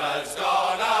shepherds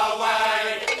gone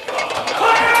away, gone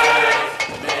away.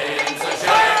 Nymphs and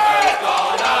shepherds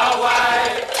gone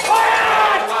away,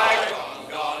 gone away,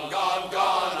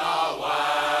 gone away.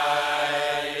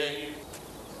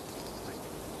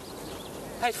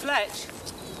 Hey, Fletch.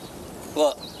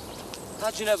 What?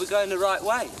 How'd you know we're going the right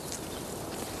way?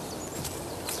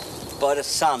 By the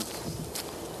sun.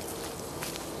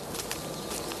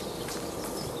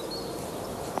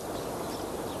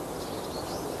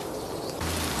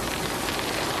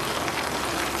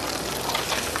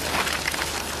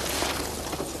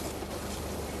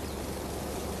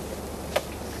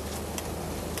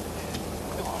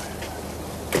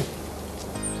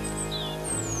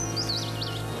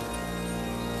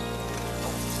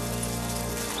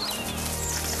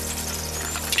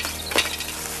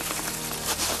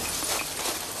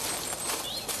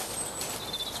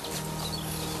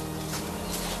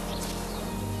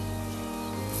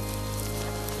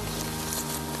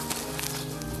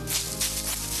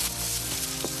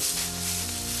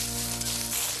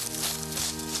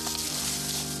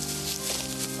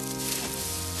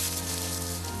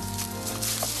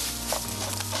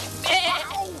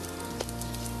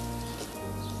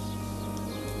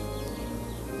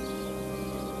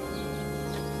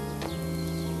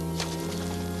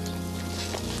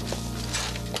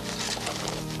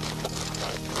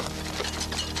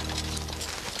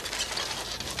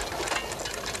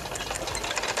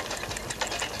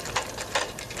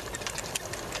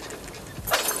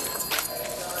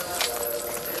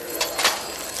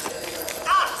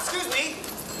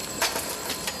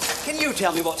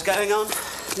 Tell me what's going on.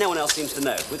 No one else seems to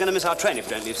know. We're going to miss our train if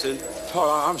we don't leave soon.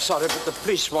 Oh, I'm sorry, but the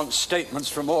police want statements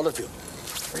from all of you.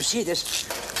 You see,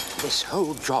 this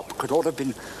whole job could all have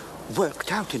been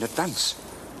worked out in advance.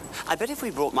 I bet if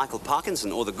we brought Michael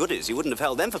Parkinson or the goodies, you wouldn't have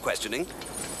held them for questioning.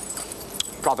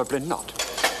 Probably not.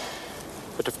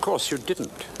 But of course you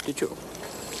didn't, did you?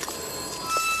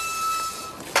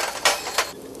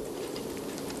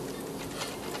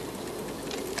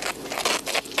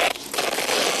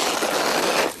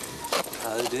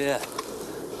 Oh, dear.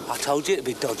 I told you it'd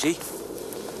be dodgy.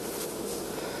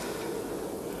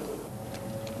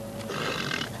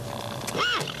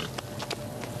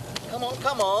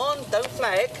 Come on, don't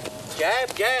flag.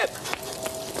 Jab, jab.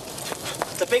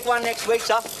 The big one next week,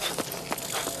 sir.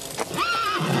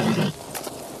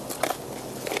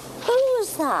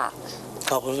 that? A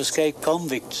couple of escaped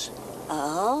convicts.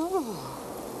 Oh.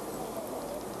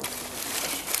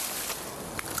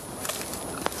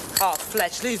 Oh,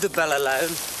 Fletch, leave the bell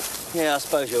alone. Yeah, I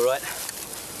suppose you're right.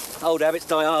 Old habits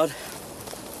die hard.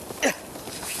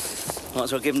 Might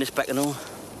as well give him this back and all.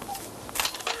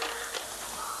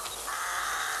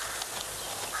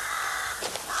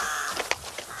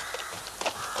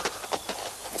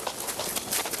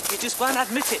 You just won't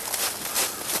admit it.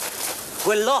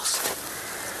 We're lost.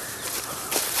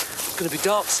 It's going to be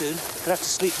dark soon. We'll have to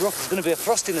sleep rough. There's going to be a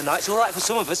frost in the night. It's all right for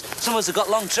some of us. Some of us have got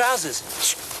long trousers.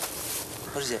 Shh.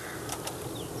 What is it?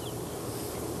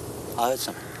 I heard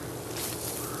something.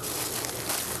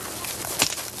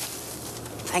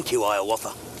 Thank you,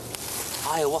 Hiawatha.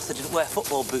 Hiawatha didn't wear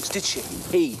football boots, did she?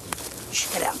 He.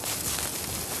 Shh, get out.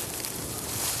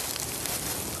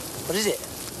 What is it?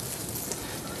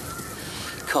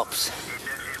 Cops.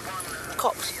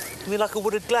 Cops? You mean like a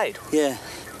wooded glade? Yeah.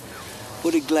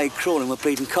 Wooded glade crawling with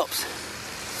bleeding cops.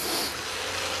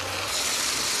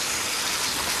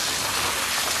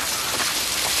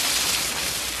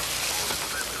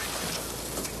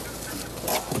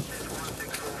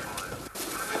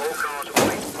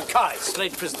 Mackay,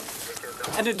 Slade Prison.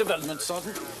 Any development,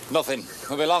 Sergeant? Nothing.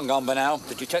 We'll be long gone by now.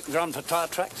 Did you check the ground for tyre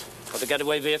tracks? Or the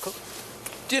getaway vehicle?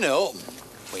 Do you know,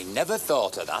 we never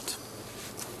thought of that.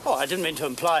 Oh, I didn't mean to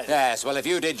imply it. Yes, well, if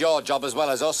you did your job as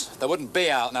well as us, they wouldn't be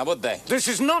out now, would they? This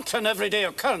is not an everyday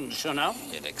occurrence, you know.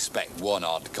 You'd expect one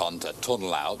odd con to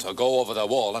tunnel out or go over the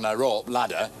wall on a rope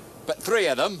ladder, but three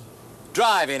of them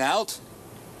driving out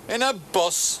in a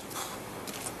bus.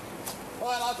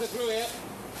 Well, I'll be through here.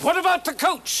 What about the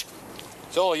coach?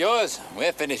 It's all yours.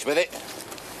 We're finished with it.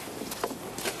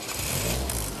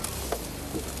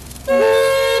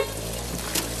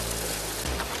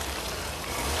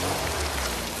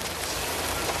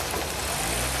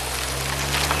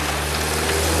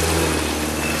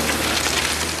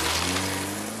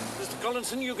 Mr.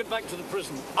 Collinson, you get back to the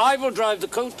prison. I will drive the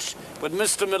coach with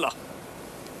Mr. Miller.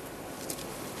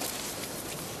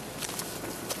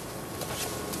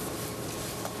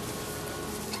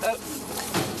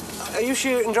 Are you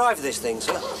sure you can drive this thing,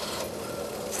 sir?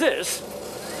 This?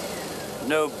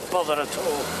 No bother at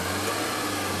all.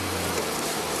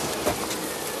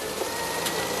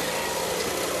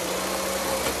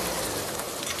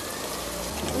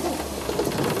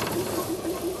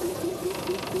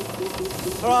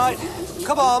 All right,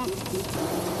 come on.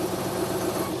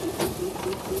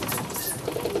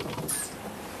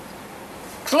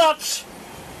 Clutch!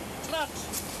 Clutch!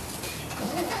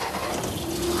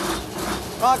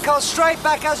 Right, come straight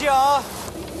back as you are.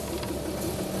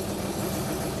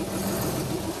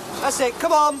 That's it,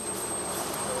 come on.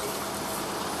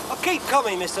 Oh, keep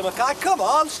coming, Mr. Mackay. Come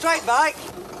on, straight back.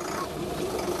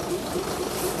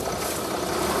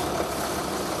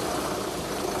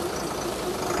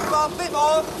 Come on, bit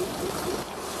more.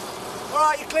 All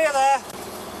right, you're clear there.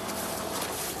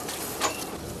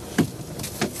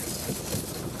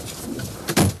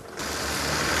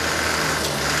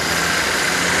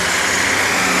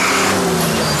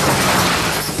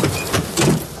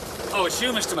 Oh, it's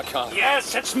you, Mr. Mackay.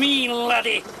 Yes, it's me,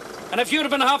 laddie. And if you'd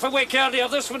have been half awake earlier,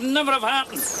 this would never have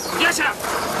happened. Yes, sir.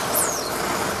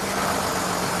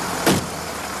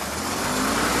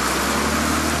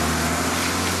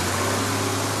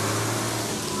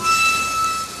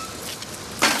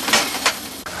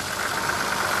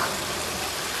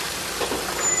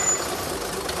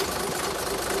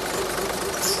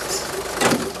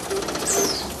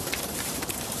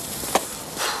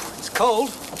 It's cold.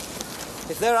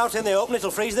 If they're out in the open, it'll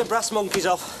freeze the brass monkeys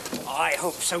off. I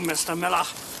hope so, Mr. Miller.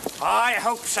 I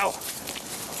hope so.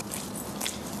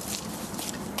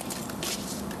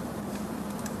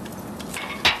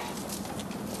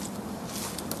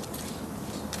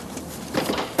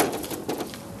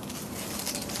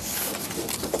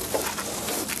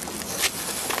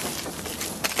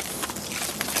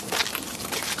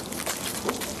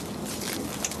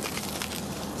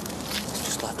 It's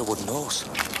just like the wooden horse.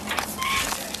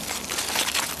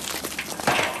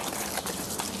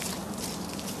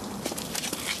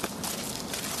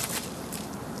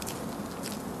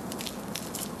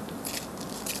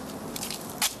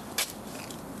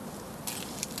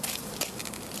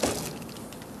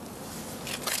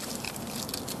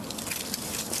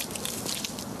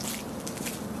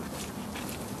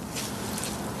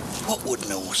 What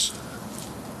wooden horse?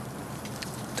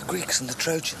 The Greeks and the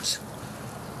Trojans.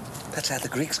 That's how the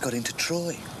Greeks got into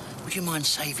Troy. Would you mind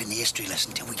saving the history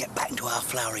lesson till we get back into our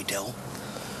flowery dell?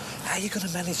 How are you going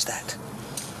to manage that?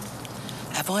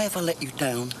 Have I ever let you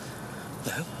down?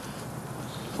 No.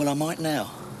 Well, I might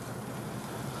now.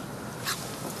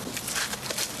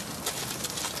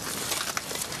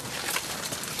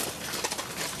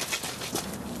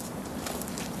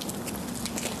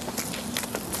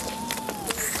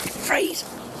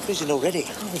 Freezing already.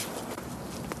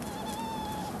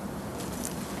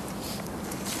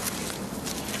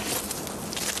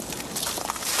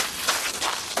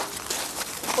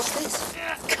 What's this?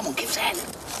 Come on, give us a hand.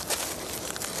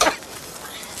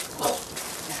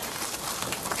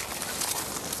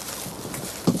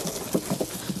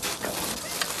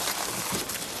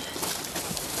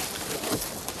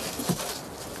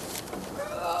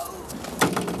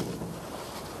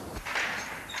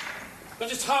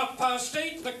 But it's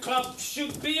 8:30. The club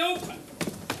should be open.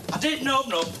 I didn't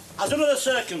open up. As under the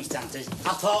circumstances,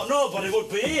 I thought nobody would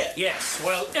be here. Yes,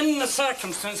 well, in the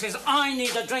circumstances, I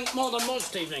need a drink more than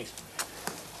most evenings.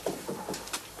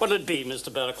 What'll it be, Mr.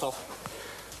 Barraclough?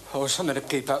 Oh, something to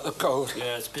keep out the cold.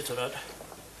 Yeah, it's bitter out.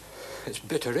 It's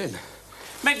bitter in.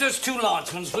 Make those 2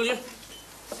 large ones, will you?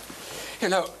 You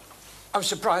know, I'm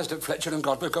surprised at Fletcher and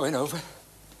Godber going over.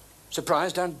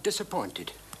 Surprised and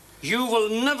disappointed. You will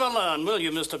never learn, will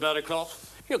you, Mr. Barraclough?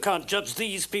 You can't judge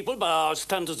these people by our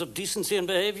standards of decency and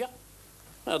behaviour.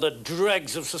 They're the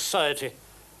dregs of society.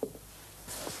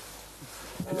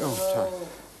 Oh,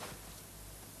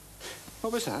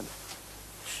 what was that?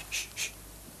 Shh, shh.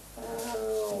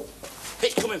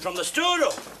 It's coming from the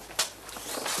storeroom.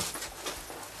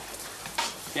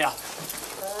 Yeah.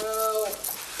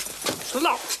 It's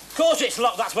locked. Of course it's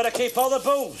locked. That's where I keep all the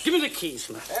booze. Give me the keys,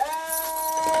 man.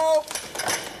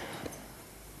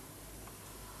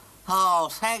 Oh,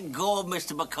 thank God,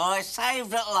 Mr. Mackay,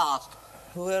 saved at last.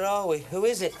 Where are we? Who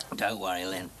is it? Don't worry,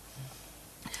 Lynn.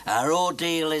 Our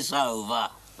ordeal is over.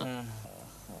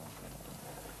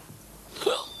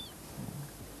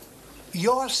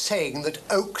 You're saying that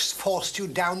Oakes forced you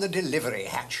down the delivery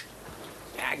hatch?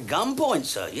 At gunpoint,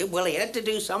 sir. Yeah, well, he had to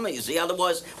do something, you see,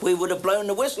 otherwise we would have blown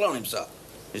the whistle on him, sir.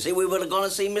 You see, we would have gone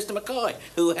and seen Mr. Mackay,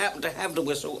 who happened to have the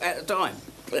whistle at the time.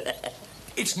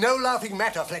 It's no laughing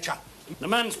matter, Fletcher. The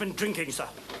man's been drinking, sir.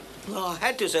 Well, I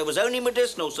had to, sir. It was only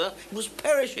medicinal, sir. He was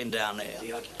perishing down there.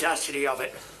 The audacity of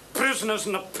it. Prisoners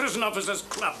in the prison officers'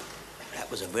 club.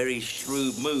 That was a very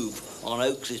shrewd move on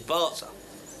Oakes's part, sir.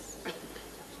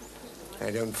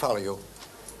 I don't follow you.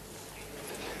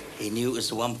 He knew it was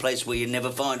the one place where you'd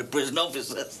never find a prison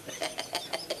officer.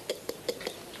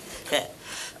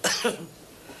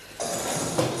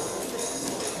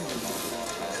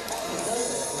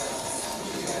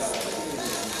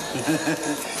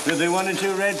 There'll be 1 or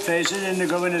 2 red faces in the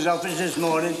governor's office this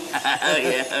morning. Oh,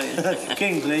 yeah.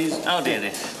 King, please. Oh,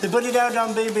 dear. They put it out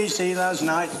on BBC last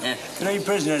night. Yeah. 3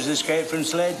 prisoners escaped from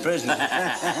Slade Prison.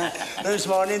 This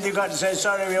morning they got to say,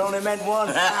 sorry, we only meant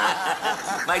 1.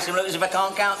 Makes him look as if I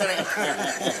can't count, doesn't it?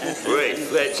 Wait,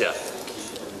 Fletcher.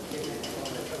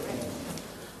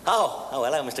 Oh,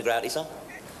 hello, Mr. Grouty, sir.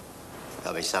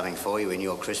 There'll be something for you in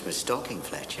your Christmas stocking,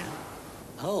 Fletcher.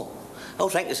 Oh,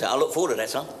 thank you, sir. I look forward to that,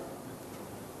 sir.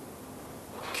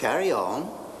 Carry on.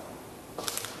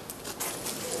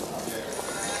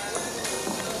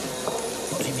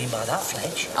 What do you mean by that,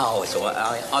 Fletch? Oh, it's all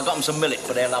right. I got them some millet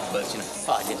for their lovebirds, you know.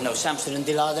 Oh, I didn't know Samson and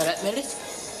Delilah ate millet.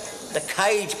 The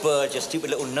cage bird, you stupid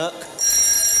little nut.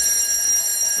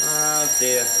 Oh,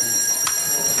 dear.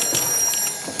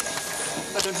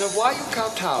 I don't know why you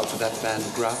can't out for that man,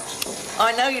 Grout.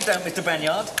 I know you don't, Mr.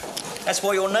 Banyard. That's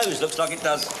why your nose looks like it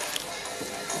does.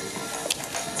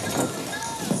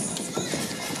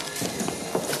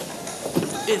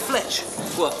 Here, Fletch.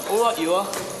 What? All right, you are.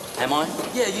 Am I?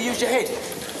 Yeah, you use your head.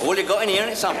 All you got in here,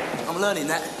 ain't it, son? I'm learning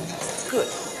that. Good.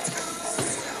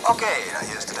 Okay, now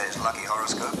here's today's lucky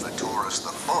horoscope for Taurus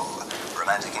the Bull.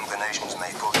 Romantic inclinations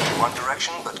may pull you in one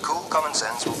direction, but cool common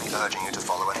sense will be urging you to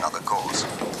follow another course.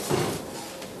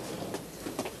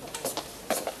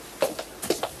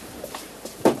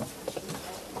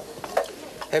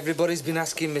 Everybody's been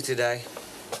asking me today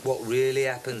what really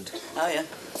happened. Oh, yeah?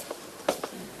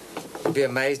 You'd be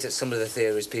amazed at some of the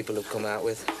theories people have come out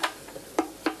with.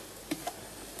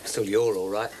 Still, you're all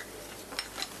right.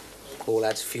 All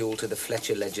adds fuel to the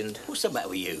Fletcher legend. What's the matter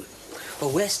with you?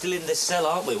 Well, we're still in this cell,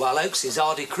 aren't we? While Oakes is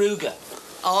Hardy Kruger.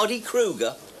 Hardy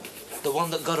Kruger? The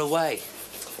one that got away.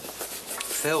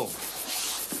 Film.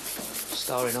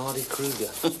 Starring Hardy Kruger.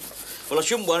 Well, I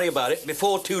shouldn't worry about it.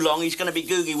 Before too long, he's going to be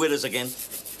Googie with us again.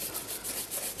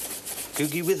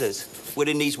 Googie with us?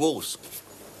 Within these walls.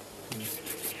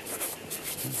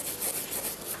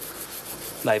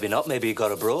 Maybe not. Maybe he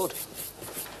got abroad.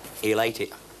 He'll hate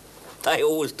it. They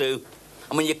always do.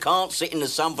 I mean, you can't sit in the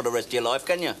sun for the rest of your life,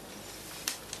 can you?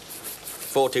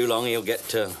 Before too long, he'll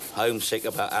get homesick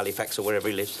about Halifax or wherever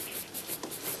he lives.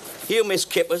 He'll miss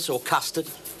kippers or custard,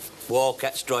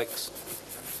 wildcat strikes.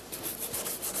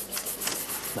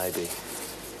 Maybe.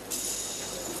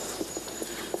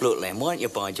 Look, Len, why don't you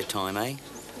bide your time, eh?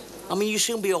 I mean, you'll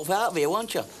soon be off out of here,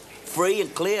 won't you? Free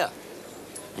and clear.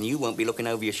 And you won't be looking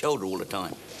over your shoulder all the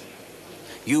time.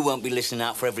 You won't be listening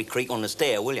out for every creak on the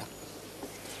stair, will you?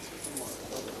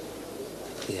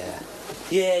 Yeah.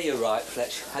 Yeah, you're right,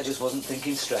 Fletch. I just wasn't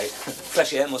thinking straight.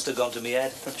 Fresh air must have gone to me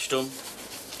head. Stum.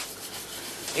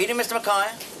 Eating, Mr.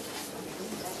 Mackay?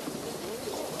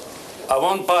 I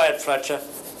won't buy it, Fletcher.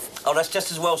 Oh, that's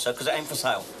just as well, sir, because it ain't for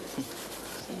sale.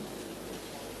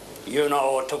 You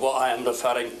know to what I am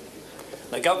referring.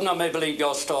 The governor may believe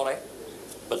your story,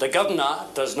 but the governor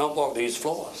does not walk these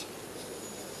floors.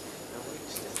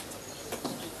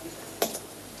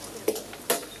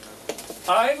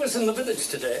 I was in the village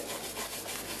today.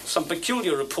 Some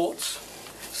peculiar reports.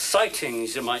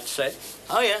 Sightings, you might say.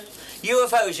 Oh, yeah?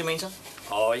 UFOs, you mean, sir?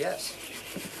 Oh, yes.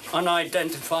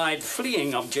 Unidentified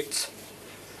fleeing objects.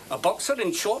 A boxer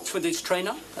in shorts with his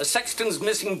trainer, a sexton's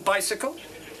missing bicycle,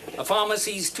 a farmer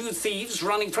sees 2 thieves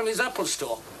running from his apple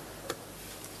store.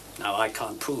 Now, I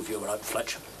can't prove you're out,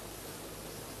 Fletcher.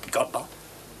 Godber.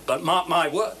 But mark my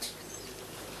words.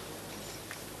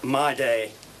 My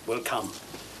day will come.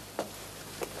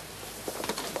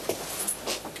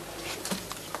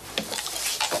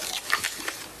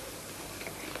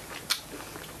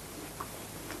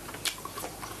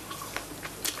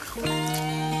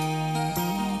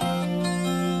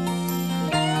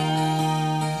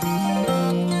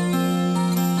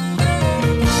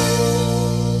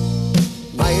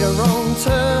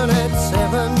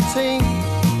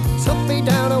 Took me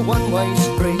down a one-way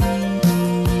street.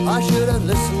 I should have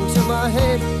listened to my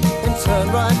head and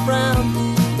turned right round.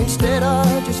 Instead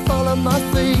I just followed my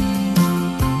feet.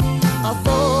 I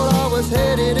thought I was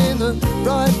headed in the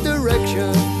right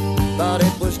direction, but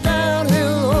it was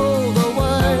downhill all the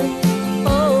way.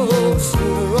 Oh,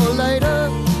 sooner or later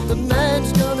the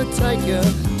man's gonna take you,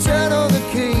 turn on the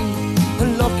key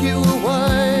and lock you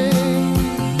away.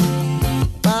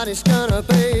 But it's gonna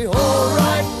be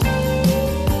alright.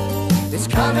 It's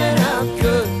coming out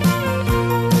good.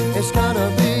 It's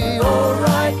gonna be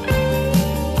alright.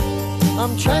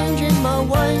 I'm changing my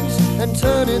ways and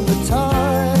turning the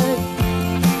tide.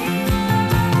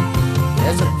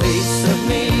 There's a piece of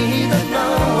me that no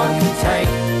one can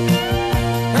take,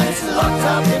 and it's locked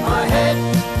up in my head.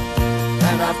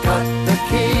 And I've got the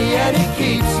key and it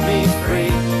keeps me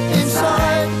free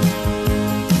inside.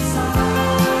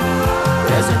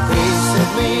 There's a piece of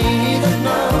me that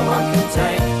no one can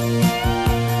take,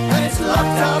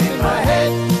 locked up in my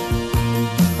head,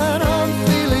 and I'm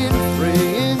feeling free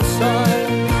inside.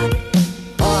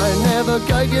 I never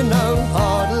gave you no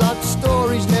hard luck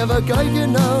stories, never gave you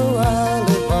no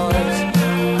alibis.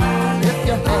 If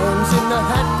your hand's in the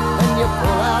hat and you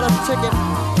pull out a ticket,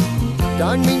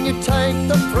 don't mean you take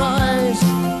the prize.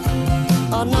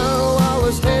 I know I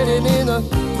was heading in the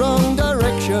wrong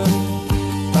direction,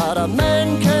 but a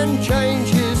man can change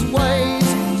his ways.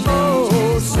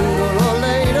 Oh, sooner or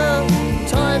later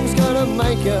time's gonna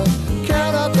make you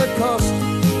count up the cost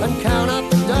and count up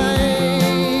the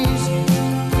days.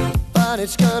 But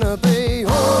it's gonna be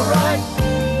alright.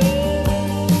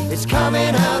 It's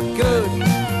coming out good.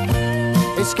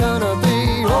 It's gonna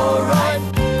be alright.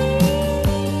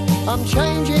 I'm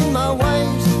changing my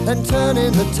ways and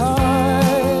turning the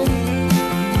tide.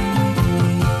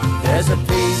 There's a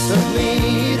piece of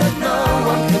me that no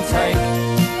one can take,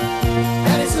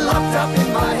 and it's locked up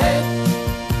in my head.